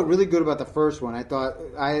 I felt really good about the first one. I thought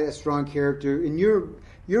I had a strong character, and you're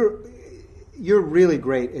really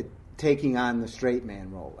great at taking on the straight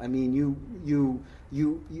man role. I mean, you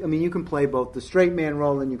can play both the straight man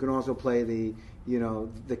role, and you can also play the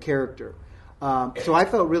character. So I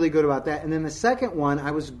felt really good about that. And then the second one,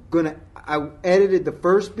 I edited the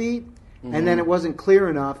first beat, and then it wasn't clear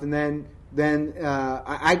enough, and then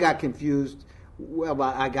I got confused. Well,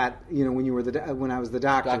 I got, when you were when I was the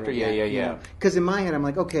doctor. Doctor, yeah. Because in my head, I'm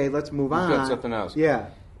like, okay, let's move on. Got something else. Yeah.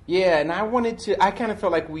 Yeah, and I kind of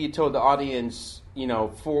felt like we had told the audience, we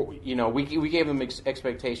gave them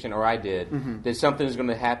expectation, or I did, that something is going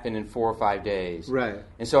to happen in 4 or 5 days. Right.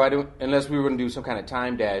 And so unless we were going to do some kind of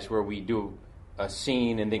time dash where we do a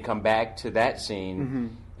scene and then come back to that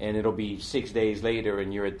scene, and it'll be 6 days later,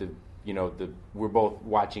 and you're at we're both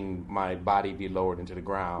watching my body be lowered into the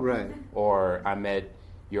ground. Right. Or I'm at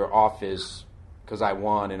your office because I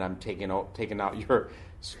won, and I'm taking out your,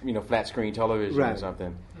 flat screen television Right. or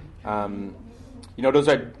something. Those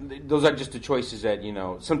are just the choices that,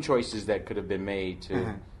 some choices that could have been made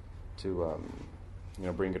to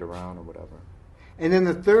bring it around or whatever. And then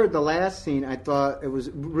the last scene, I thought it was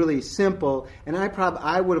really simple, and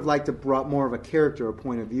I would have liked to brought more of a character or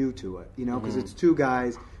point of view to it, because it's two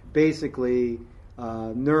guys basically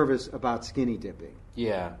nervous about skinny dipping.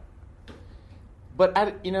 Yeah. But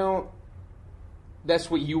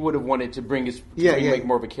that's what you would have wanted to bring make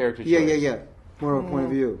more of a character choice. Yeah. More of a point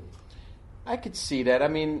of view. I could see that. I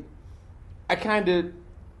mean, I kind of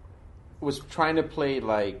was trying to play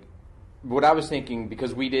like what I was thinking,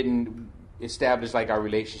 because we didn't establish like our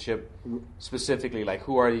relationship specifically, like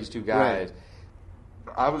who are these two guys.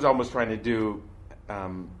 Right. I was almost trying to do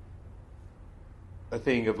a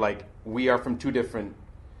thing of like, we are from two different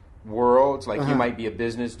worlds. Like you might be a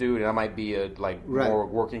business dude and I might be a more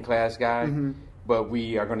working class guy. But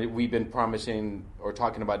we've been promising or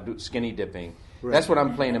talking about skinny dipping. Right. That's what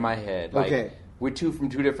I'm playing in my head. Like, we're from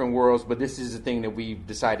two different worlds, but this is the thing that we've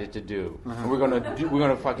decided to do. And we're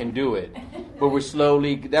gonna fucking do it. But we're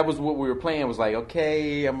slowly. That was what we were playing. Was like,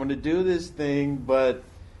 okay, I'm gonna do this thing, but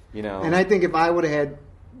And I think if I would have had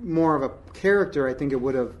more of a character, I think it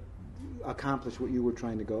would have accomplished what you were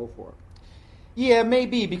trying to go for. Yeah,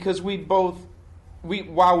 maybe, because while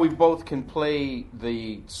we both can play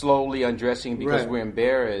the slowly undressing because we're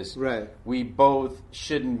embarrassed, we both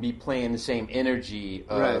shouldn't be playing the same energy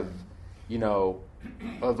of,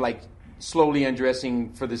 of like slowly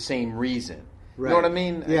undressing for the same reason. Right. You know what I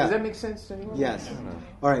mean? Yeah. Does that make sense to anyone? Yes.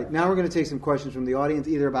 All right, now we're going to take some questions from the audience,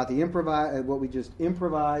 either about the what we just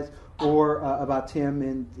improvised, or about Tim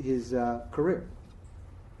and his career.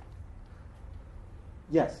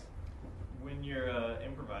 Yes. When you're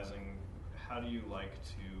improvising, how do you like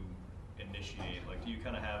to initiate? Like, do you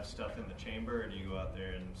kind of have stuff in the chamber, or do you go out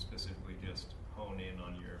there and specifically just hone in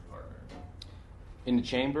on your partner? In the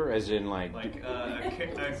chamber, as in like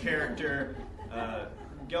a character.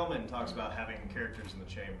 Gelman talks about having characters in the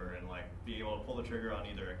chamber and like being able to pull the trigger on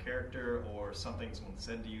either a character or something someone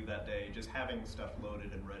said to you that day. Just having stuff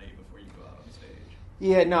loaded and ready before you go out on stage.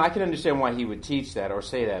 Yeah, no, I can understand why he would teach that or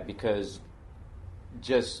say that, because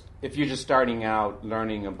if you're just starting out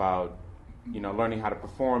learning about, learning how to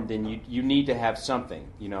perform, then you need to have something,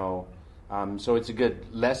 so it's a good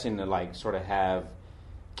lesson to like sort of have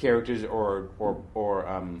characters or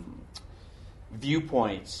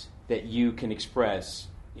viewpoints that you can express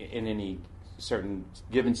in any certain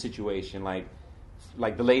given situation. Like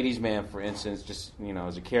the Ladies' Man, for instance, just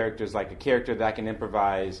as a character, is like a character that I can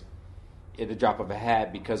improvise at the drop of a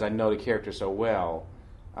hat because I know the character so well.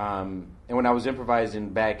 And when I was improvising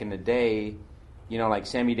back in the day, like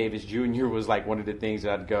Sammy Davis Jr. was like one of the things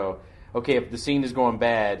that I'd go, okay, if the scene is going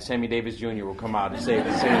bad, Sammy Davis Jr. will come out and save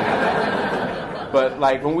the scene. But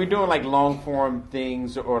like when we're doing like long form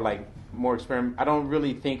things or like more experiment, I don't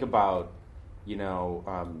really think about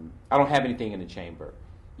I don't have anything in the chamber.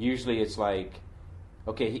 Usually it's like,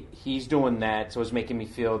 okay, he's doing that, so it's making me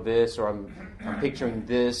feel this, or I'm picturing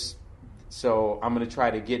this, so I'm going to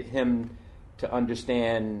try to get him to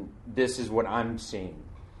understand this is what I'm seeing.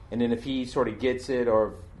 And then if he sort of gets it,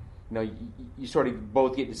 or you sort of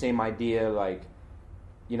both get the same idea, like,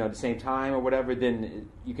 at the same time or whatever, then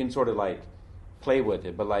you can sort of like play with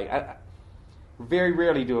it. But like I very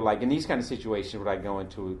rarely do it like in these kind of situations where I go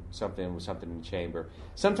into something in the chamber.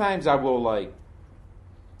 Sometimes I will, like,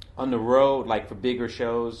 on the road, like for bigger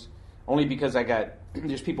shows, only because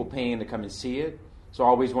there's people paying to come and see it, so I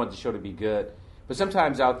always want the show to be good. But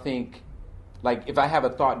sometimes I'll think, like, if I have a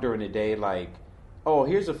thought during the day, like, oh,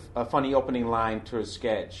 here's a funny opening line to a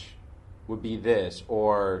sketch would be this,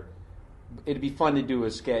 or it'd be fun to do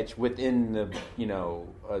a sketch within the,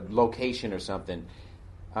 a location or something.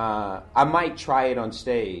 I might try it on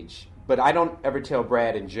stage, but I don't ever tell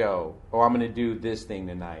Brad and Joe, oh, I'm going to do this thing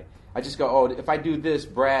tonight. I just go, oh, if I do this,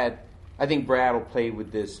 I think Brad will play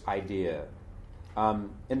with this idea.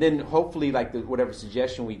 And then hopefully, like, whatever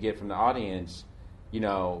suggestion we get from the audience,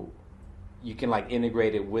 you can, like,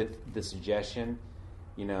 integrate it with the suggestion.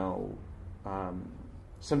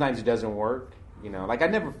 Sometimes it doesn't work. Like, I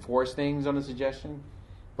never force things on a suggestion,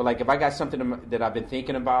 but like if I got something that I've been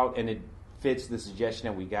thinking about and it fits the suggestion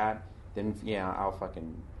that we got, then yeah, I'll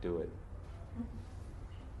fucking do it.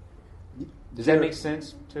 Does that make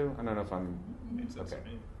sense too? I don't know if I'm Makes sense okay. to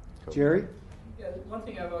me. Cool. Jerry? Yeah, one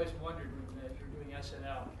thing I've always wondered when you're doing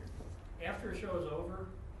SNL, after a show is over,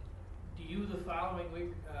 do you the following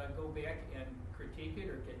week go back and critique it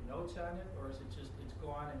or get notes on it, or is it just it's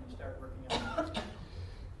gone and you start working on it?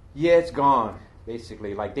 Yeah, it's gone,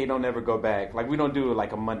 basically. Like, they don't ever go back. Like, we don't do,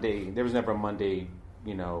 like, a Monday. There was never a Monday,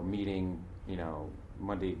 meeting,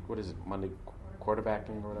 Monday, what is it, Monday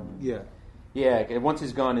quarterbacking or whatever? Yeah. Yeah, once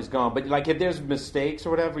it's gone, it's gone. But, like, if there's mistakes or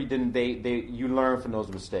whatever, then you learn from those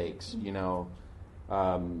mistakes, even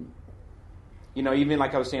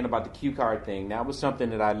like I was saying about the cue card thing, that was something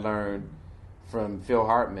that I learned from Phil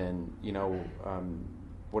Hartman,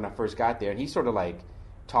 when I first got there. And he sort of, like,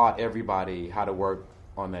 taught everybody how to work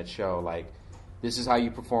on that show. Like, this is how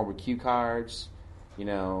you perform with cue cards, and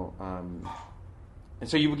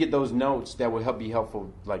so you would get those notes that would be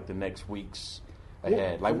helpful, like, the next weeks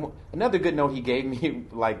ahead. Like, another good note he gave me,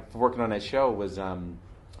 like, for working on that show was,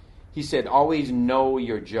 he said, always know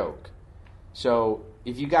your joke. So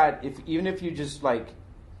even if you just, like,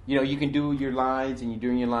 you can do your lines and you're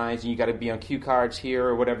doing your lines and you got to be on cue cards here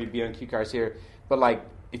or whatever, you be on cue cards here, but, like,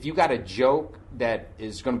 if you got a joke that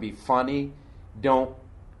is going to be funny, don't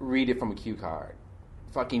read it from a cue card.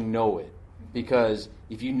 Fucking know it. Because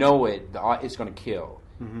if you know it, it's going to kill.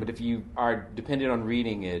 Mm-hmm. But if you are dependent on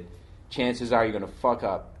reading it, chances are you're going to fuck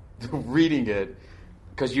up reading it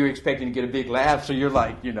because you're expecting to get a big laugh, so you're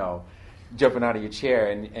like, jumping out of your chair,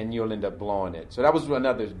 and you'll end up blowing it. So that was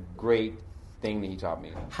another great thing that he taught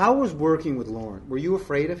me. How was working with Lorne? Were you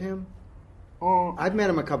afraid of him? I've met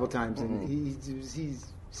him a couple times, and he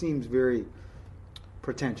seems very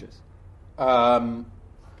pretentious.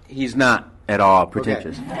 He's not at all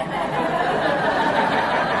pretentious. Okay.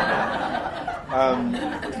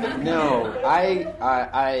 No,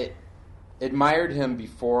 I admired him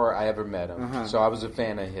before I ever met him, so I was a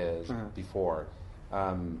fan of his before,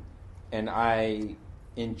 and I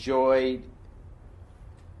enjoyed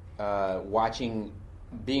watching,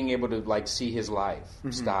 being able to, like, see his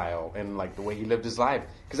lifestyle and, like, the way he lived his life.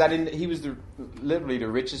 Because he was literally the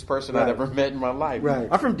richest person I'd ever met in my life. Right.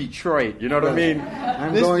 I'm from Detroit, you know what I mean?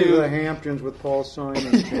 I'm going to the Hamptons with Paul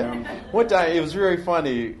Simon. One time, it was very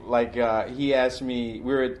funny. Like, he asked me,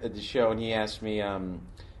 we were at the show, and he asked me,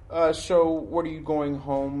 so what are you going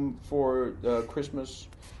home for Christmas?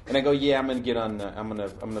 And I go, yeah, I'm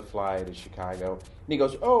gonna fly to Chicago. And he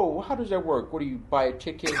goes, oh, how does that work? What do you buy a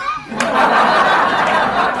ticket?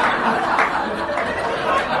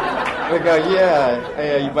 I go,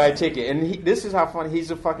 yeah, you buy a ticket. And this is how funny.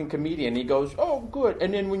 He's a fucking comedian. He goes, oh, good.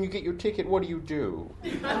 And then when you get your ticket, what do?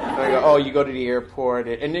 And I go, oh, you go to the airport,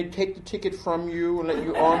 and they take the ticket from you and let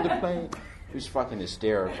you on the plane. It was fucking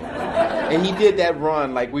hysterical. And he did that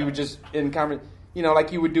run like we were just in conversation.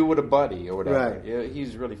 Like you would do with a buddy or whatever. Right. Yeah,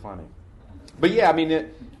 he's really funny. But yeah, I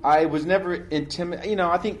mean, I was never intimidated.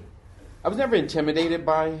 I think I was never intimidated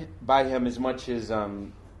by him as much as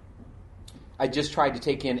I just tried to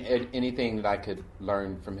take in anything that I could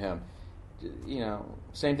learn from him.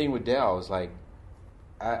 Same thing with Del. It's like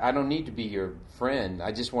I don't need to be your friend.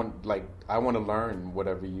 I just want I want to learn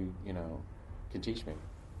whatever you can teach me.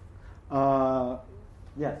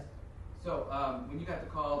 Yes. So, when you got the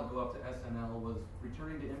call to go up to SNL, was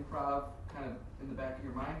returning to improv kind of in the back of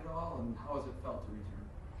your mind at all, and how has it felt to return?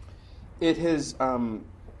 It has,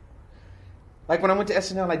 like when I went to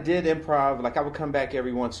SNL, I did improv. Like I would come back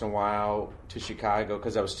every once in a while to Chicago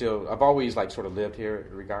because I've always like sort of lived here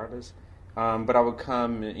regardless. But I would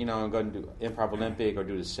come, and go and do Improv Olympic or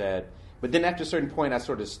do the set. But then after a certain point, I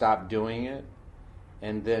sort of stopped doing it.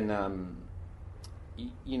 And then,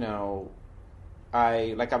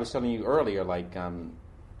 like I was telling you earlier, like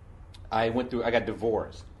I got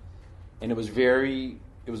divorced. And it was a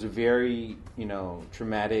very,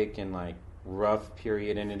 traumatic and like rough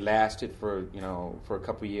period. And it lasted for a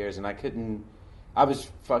couple of years. And I was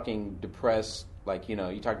fucking depressed. Like, you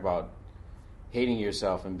talk about hating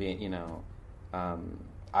yourself and being,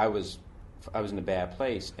 I was in a bad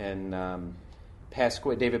place. And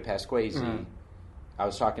David Pasquazi, Mm-hmm. I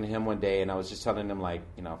was talking to him one day, and I was just telling him, like,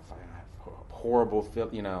 I have horrible feel,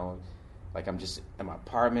 like I'm just in my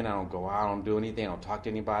apartment, I don't go out, I don't do anything, I don't talk to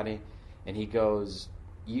anybody. And he goes,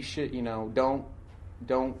 you should, don't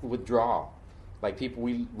withdraw. Like, people,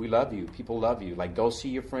 we love you. People love you. Like, go see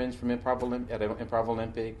your friends from Improv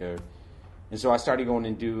Olympic. And so I started going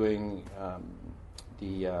and doing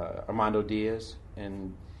the Armando Diaz,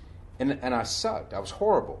 and I sucked. I was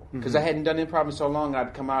horrible because I hadn't done improv in so long.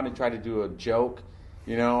 I'd come out and try to do a joke,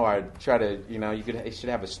 I'd try to, you should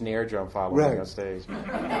have a snare drum following on stage.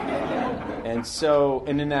 and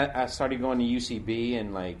then I started going to UCB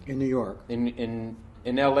and like In New York. in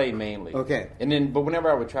LA mainly. Okay. But whenever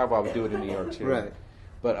I would travel, I would do it in New York too. Right.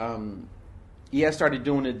 But I started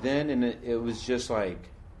doing it then, and it was just like,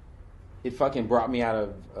 it fucking brought me out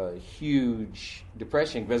of a huge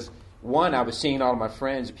depression because, one, I was seeing all of my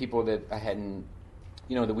friends, people that I hadn't,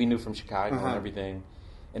 that we knew from Chicago and everything.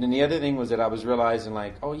 And then the other thing was that I was realizing,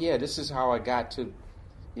 like, oh yeah, this is how I got to,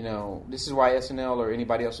 this is why SNL or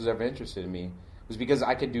anybody else was ever interested in me, was because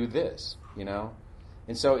I could do this,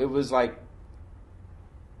 And so it was like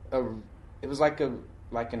an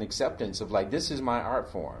acceptance of like, this is my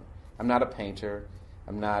art form. I'm not a painter.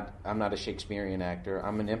 I'm not a Shakespearean actor.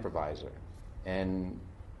 I'm an improviser. And,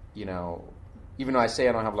 even though I say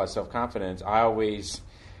I don't have a lot of self-confidence, I always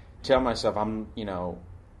tell myself I'm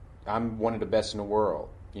one of the best in the world.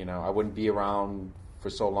 I wouldn't be around for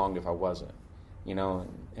so long if I wasn't.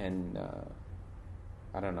 And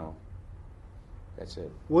I don't know. That's it.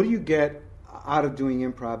 What do you get out of doing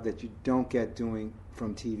improv that you don't get doing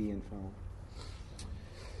from TV and film?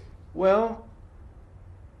 Well,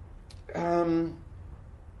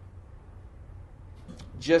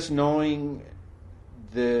 just knowing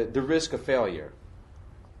the risk of failure.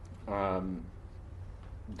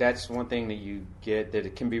 That's one thing that you get, that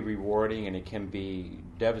it can be rewarding and it can be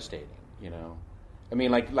devastating, I mean,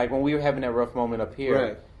 like when we were having that rough moment up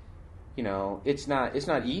here, it's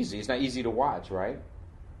not easy. It's not easy to watch, right?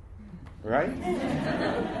 Right?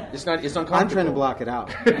 It's uncomfortable. I'm trying to block it out.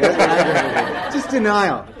 Just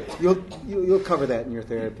denial. You'll cover that in your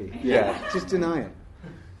therapy. Yeah. Just deny it.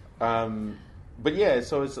 But yeah,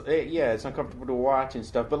 so it's uncomfortable to watch and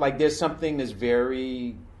stuff. But like, there's something that's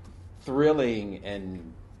very thrilling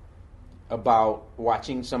and about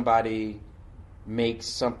watching somebody make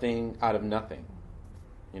something out of nothing,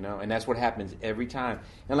 and that's what happens every time.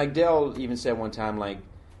 And like Dell even said one time, like,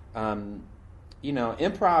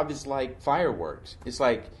 improv is like fireworks. It's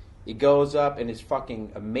like it goes up and it's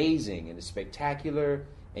fucking amazing and it's spectacular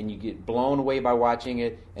and you get blown away by watching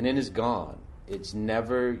it, and then it's gone. You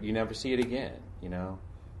never see it again,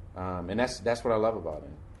 and that's what I love about it.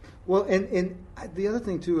 Well, and the other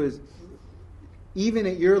thing too is, even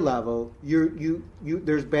at your level, you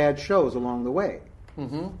there's bad shows along the way.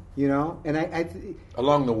 Mm-hmm. And I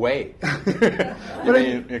along the way. Go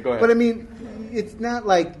ahead. But I mean, it's not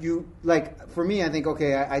like for me, I think,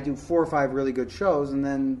 okay, I do 4 or 5 really good shows, and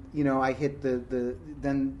then I hit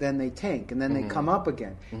then they tank, and then they come up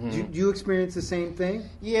again. Do you experience the same thing?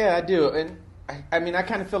 Yeah, I do, and I mean, I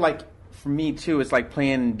kind of feel like for me too, it's like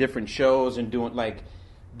playing different shows and doing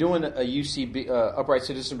a UCB Upright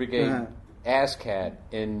Citizen Brigade ASCAT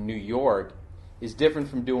in New York is different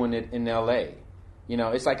from doing it in LA.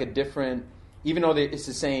 It's like a different, even though it's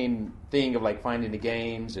the same thing of like finding the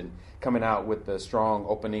games and coming out with the strong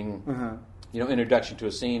opening, introduction to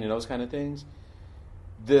a scene and those kind of things.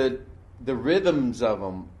 The rhythms of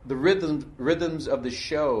them, the rhythms of the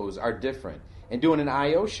shows are different. And doing an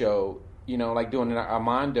IO show, like doing an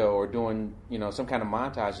Armando or doing, some kind of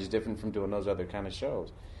montage is different from doing those other kind of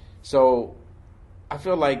shows. So I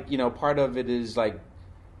feel like, part of it is like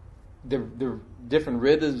the different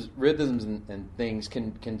rhythms and things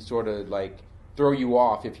can sort of like throw you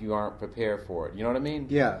off if you aren't prepared for it. You know what I mean?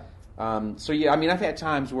 Yeah. So yeah, I mean, I've had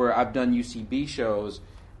times where I've done UCB shows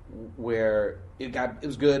where it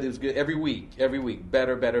was good every week,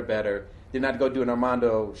 better. Then I'd go do an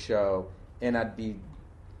Armando show, and I'd be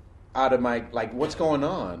out of my, like, what's going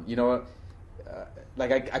on? You know,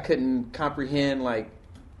 like I couldn't comprehend, like,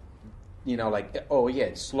 you know, like, oh yeah,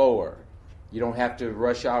 it's slower. You don't have to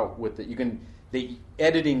rush out with it. The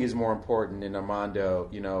editing is more important in Armando.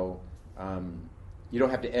 You know, you don't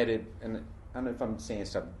have to edit, and I don't know if I'm saying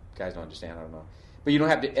stuff guys don't understand. I don't know, but you don't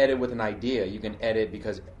have to edit with an idea. You can edit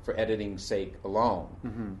because for editing's sake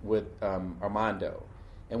alone with Armando,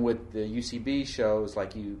 and with the UCB shows,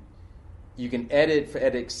 like you can edit for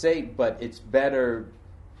editing's sake, but it's better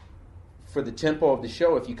for the tempo of the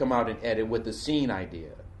show if you come out and edit with the scene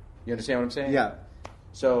idea. You understand what I'm saying? Yeah.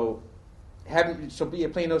 So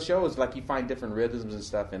playing those shows, like, you find different rhythms and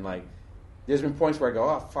stuff, and like there's been points where I go,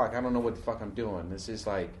 oh fuck, I don't know what the fuck I'm doing. This is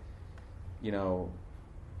like, you know,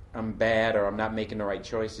 I'm bad or I'm not making the right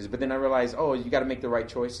choices. But then I realize, oh, you got to make the right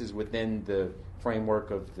choices within the framework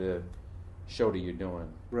of the show that you're doing.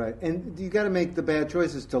 Right, and you got to make the bad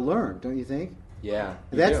choices to learn, don't you think? Yeah,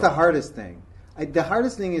 that's the hardest thing. The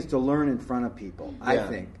hardest thing is to learn in front of people. Yeah. I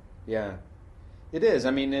think. Yeah, it is.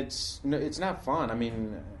 I mean, it's not fun. I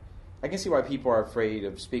mean, I can see why people are afraid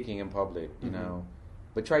of speaking in public. You know,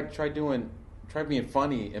 but try being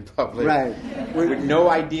funny in public. Right. With no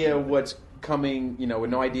idea what's coming. You know, with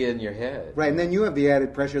no idea in your head. Right, and then you have the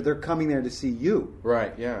added pressure. They're coming there to see you.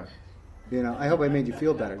 Right. Yeah. You know, I hope I made you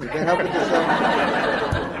feel better. Did that help with the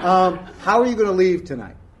show? How are you going to leave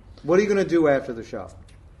tonight? What are you going to do after the show?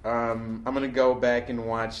 I'm going to go back and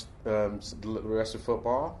watch the rest of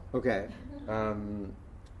football. Okay. And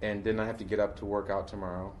then I have to get up to work out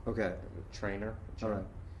tomorrow. Okay. Trainer. All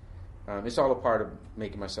right. It's all a part of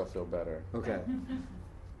making myself feel better. Okay.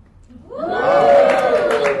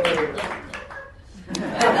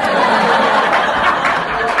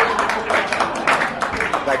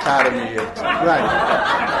 Dichotomy.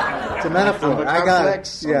 Right. It's a metaphor. I got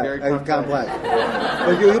it. I'm very complex.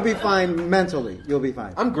 But you'll be fine mentally. You'll be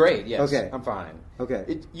fine. I'm great. Yes. Okay. I'm fine.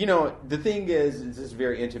 Okay. You know, the thing is, it's this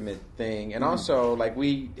very intimate thing, and also, like,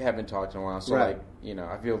 we haven't talked in a while, so Right. like, you know,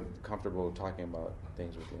 I feel comfortable talking about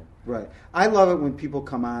things with you. Right. I love it when people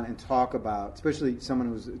come on and talk about, especially someone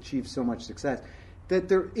who's achieved so much success, that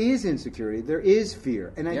there is insecurity, there is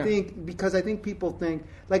fear. And I think people think,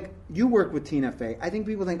 like, you work with Tina Fey, I think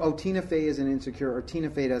people think, oh, Tina Fey isn't insecure, or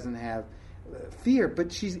Tina Fey doesn't have fear,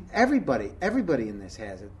 but she's everybody in this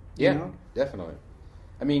has it. Yeah, you know? definitely.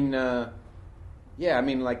 I mean,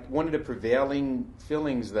 like, one of the prevailing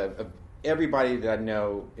feelings of everybody that I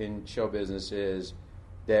know in show business is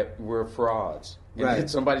that we're frauds, and Right. that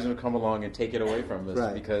somebody's going to come along and take it away from us,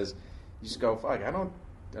 Right. because you just go, fuck, I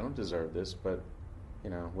don't deserve this, but, you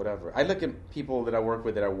know, whatever. I look at people that I work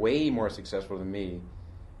with that are way more successful than me,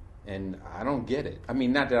 and I don't get it. I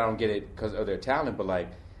mean, not that I don't get it because of their talent, but,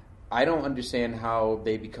 like, I don't understand how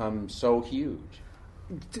they become so huge.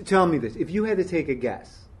 Tell me this. If you had to take a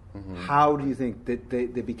guess, Mm-hmm. how do you think that they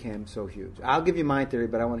became so huge? I'll give you my theory,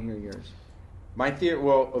 but I want to hear yours. My theory,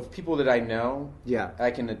 well, of people that I know, Yeah.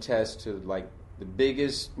 I can attest to, like, the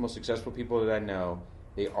biggest, most successful people that I know,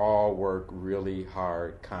 they all work really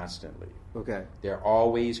hard constantly. Okay. They're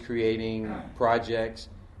always creating projects.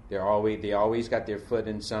 They always got their foot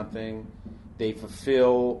in something. They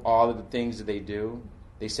fulfill all of the things that they do.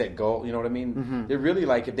 They set goals, you know what I mean? Mm-hmm. They're really,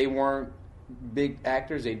 like, if they weren't big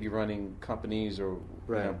actors, they'd be running companies or,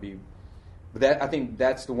 Right. you know, But I think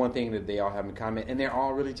that's the one thing that they all have in common, and they're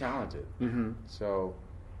all really talented. Mm-hmm. So,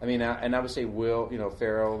 I mean, I would say Will, you know,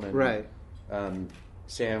 Ferrell and Right.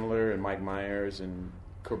 Sandler and Mike Myers and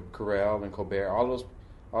Carell and Colbert,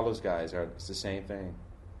 all those guys it's the same thing.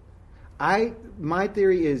 My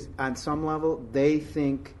theory is, on some level, they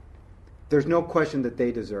think there's no question that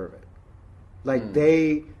they deserve it. Like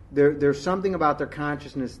there's something about their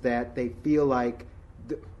consciousness that they feel like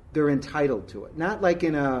they're entitled to it. Not like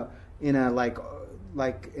in a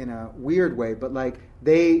weird way, but like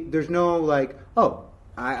there's no like, oh,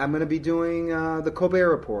 I'm going to be doing the Colbert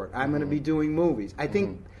Report. I'm going to be doing movies. I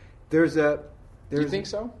think there's You think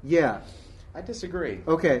so? Yeah. I disagree.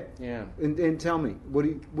 Okay. Yeah. And tell me, what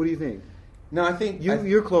do you think? No, I think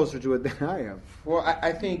You're closer to it than I am. Well,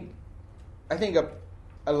 I think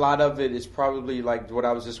a lot of it is probably like what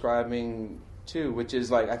I was describing too, which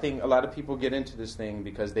is like I think a lot of people get into this thing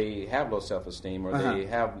because they have low self-esteem or they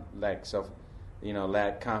have lack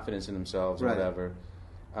confidence in themselves or Right. whatever.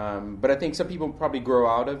 But I think some people probably grow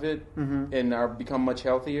out of it and become much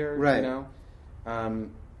healthier. Right. You know,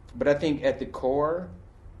 but I think at the core,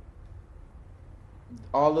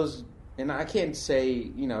 all those, and I can't say,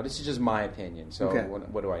 you know, this is just my opinion. So Okay.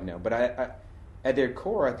 what do I know? But at their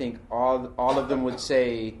core, I think all of them would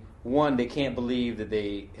say, one, they can't believe that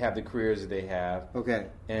they have the careers that they have. Okay.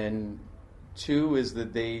 And two is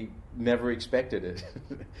that they never expected it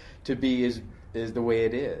to be is the way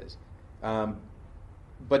it is.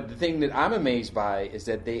 But the thing that I'm amazed by is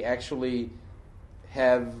that they actually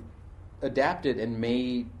have adapted and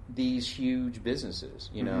made these huge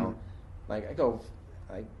businesses. You know, like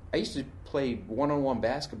I used to play one-on-one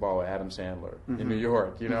basketball with Adam Sandler in New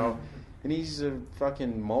York. You know, and he's a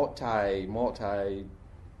fucking multi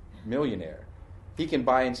millionaire. He can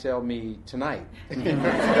buy and sell me tonight.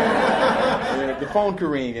 The phone could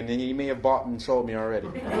ring, and he may have bought and sold me already.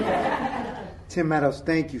 Tim Meadows,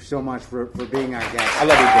 thank you so much for being our guest. I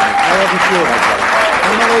love you, Jimmy. I love you too.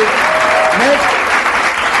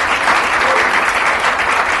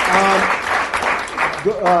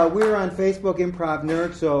 Emily, we're on Facebook, Improv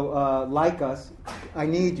Nerd, so like us. I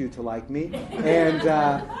need you to like me. And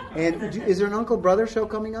is there an Uncle Brother show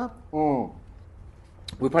coming up?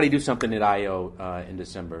 We'll probably do something at I.O. In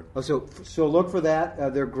December. Oh, so look for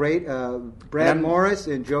that. They're great. Brad Morris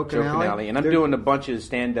and Joe Canale. And I'm doing a bunch of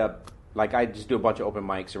stand-up. Like, I just do a bunch of open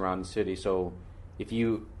mics around the city. So if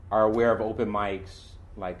you are aware of open mics,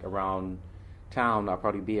 like, around town, I'll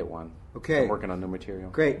probably be at one. Okay. I'm working on new material.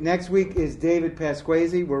 Great. Next week is David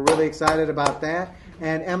Pasquesi. We're really excited about that.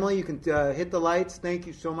 And Emily, you can hit the lights. Thank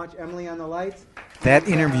you so much. Emily on the lights. That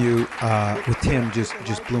interview with Tim just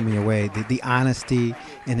blew me away. The honesty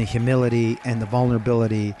and the humility and the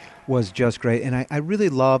vulnerability was just great. And I really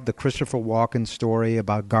loved the Christopher Walken story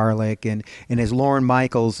about garlic, and his Lorne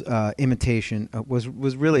Michaels imitation was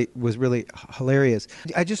really hilarious.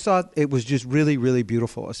 I just thought it was just really, really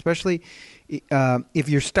beautiful, especially if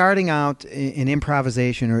you're starting out in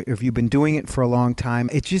improvisation, or if you've been doing it for a long time.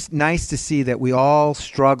 It's just nice to see that we all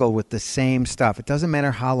struggle with the same stuff. It doesn't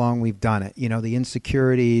matter how long we've done it. You know, the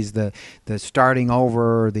insecurities, the starting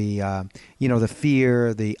over, the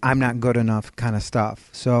fear, the I'm not good enough kind of stuff.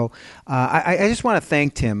 So I just want to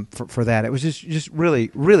thank Tim for that. It was just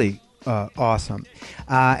really, really awesome.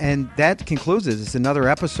 And that concludes it. It's another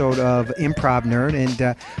episode of Improv Nerd.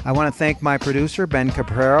 And I want to thank my producer, Ben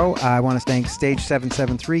Caprero. I want to thank Stage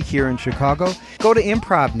 773 here in Chicago. Go to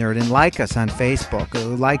Improv Nerd and like us on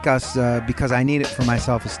Facebook. Like us because I need it for my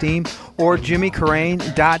self-esteem. Or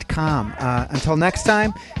JimmyCarrane.com. Until next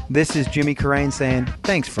time, this is Jimmy Carrane saying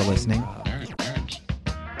thanks for listening.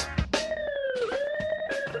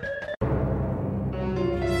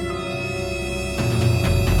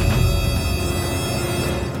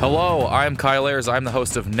 Hello, I'm Kyle Ayers. I'm the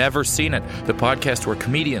host of Never Seen It, the podcast where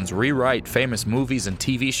comedians rewrite famous movies and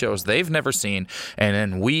TV shows they've never seen, and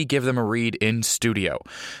then we give them a read in studio.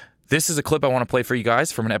 This is a clip I want to play for you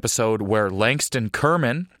guys from an episode where Langston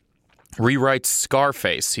Kerman rewrites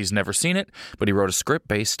Scarface. He's never seen it, but he wrote a script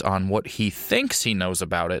based on what he thinks he knows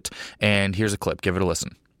about it, and here's a clip. Give it a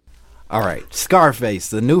listen. All right, Scarface,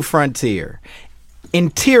 The New Frontier.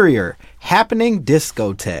 Interior, happening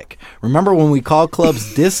discotheque. Remember when we called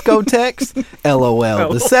clubs discotheques? LOL.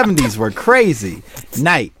 The 70s were crazy.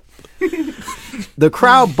 Night. The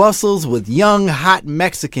crowd bustles with young, hot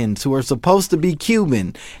Mexicans who are supposed to be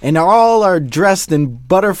Cuban, and all are dressed in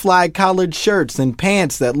butterfly collared shirts and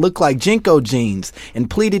pants that look like Jinko jeans, and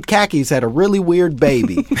pleated khakis had a really weird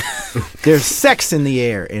baby. There's sex in the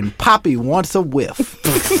air, and Poppy wants a whiff.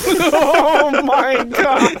 Oh my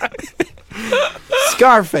God.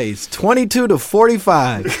 Scarface, 22 to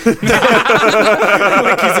 45.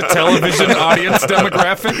 Like he's a television audience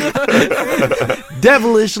demographic.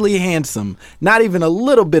 Devilishly handsome, not even a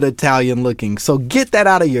little bit Italian looking, so get that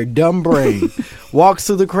out of your dumb brain. Walks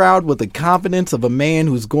through the crowd with the confidence of a man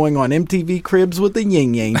who's going on MTV Cribs with the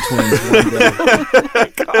Yin Yang Twins one day.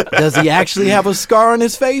 Does he actually have a scar on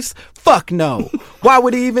his face? Fuck no. Why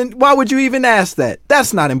would you even ask that?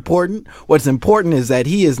 That's not important. What's important is that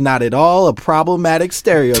he is not at all a problematic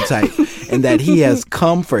stereotype, and that he has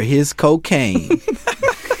come for his cocaine.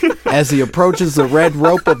 As he approaches the red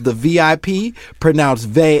rope of the VIP, pronounced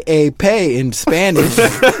VAP in Spanish,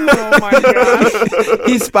 Oh my God.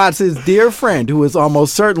 he spots his dear friend, who is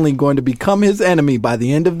almost certainly going to become his enemy by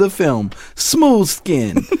the end of the film, Smooth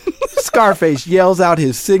Skin. Scarface yells out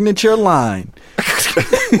his signature line.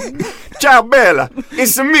 Ciao, Bella.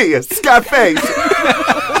 It's me, Scarface.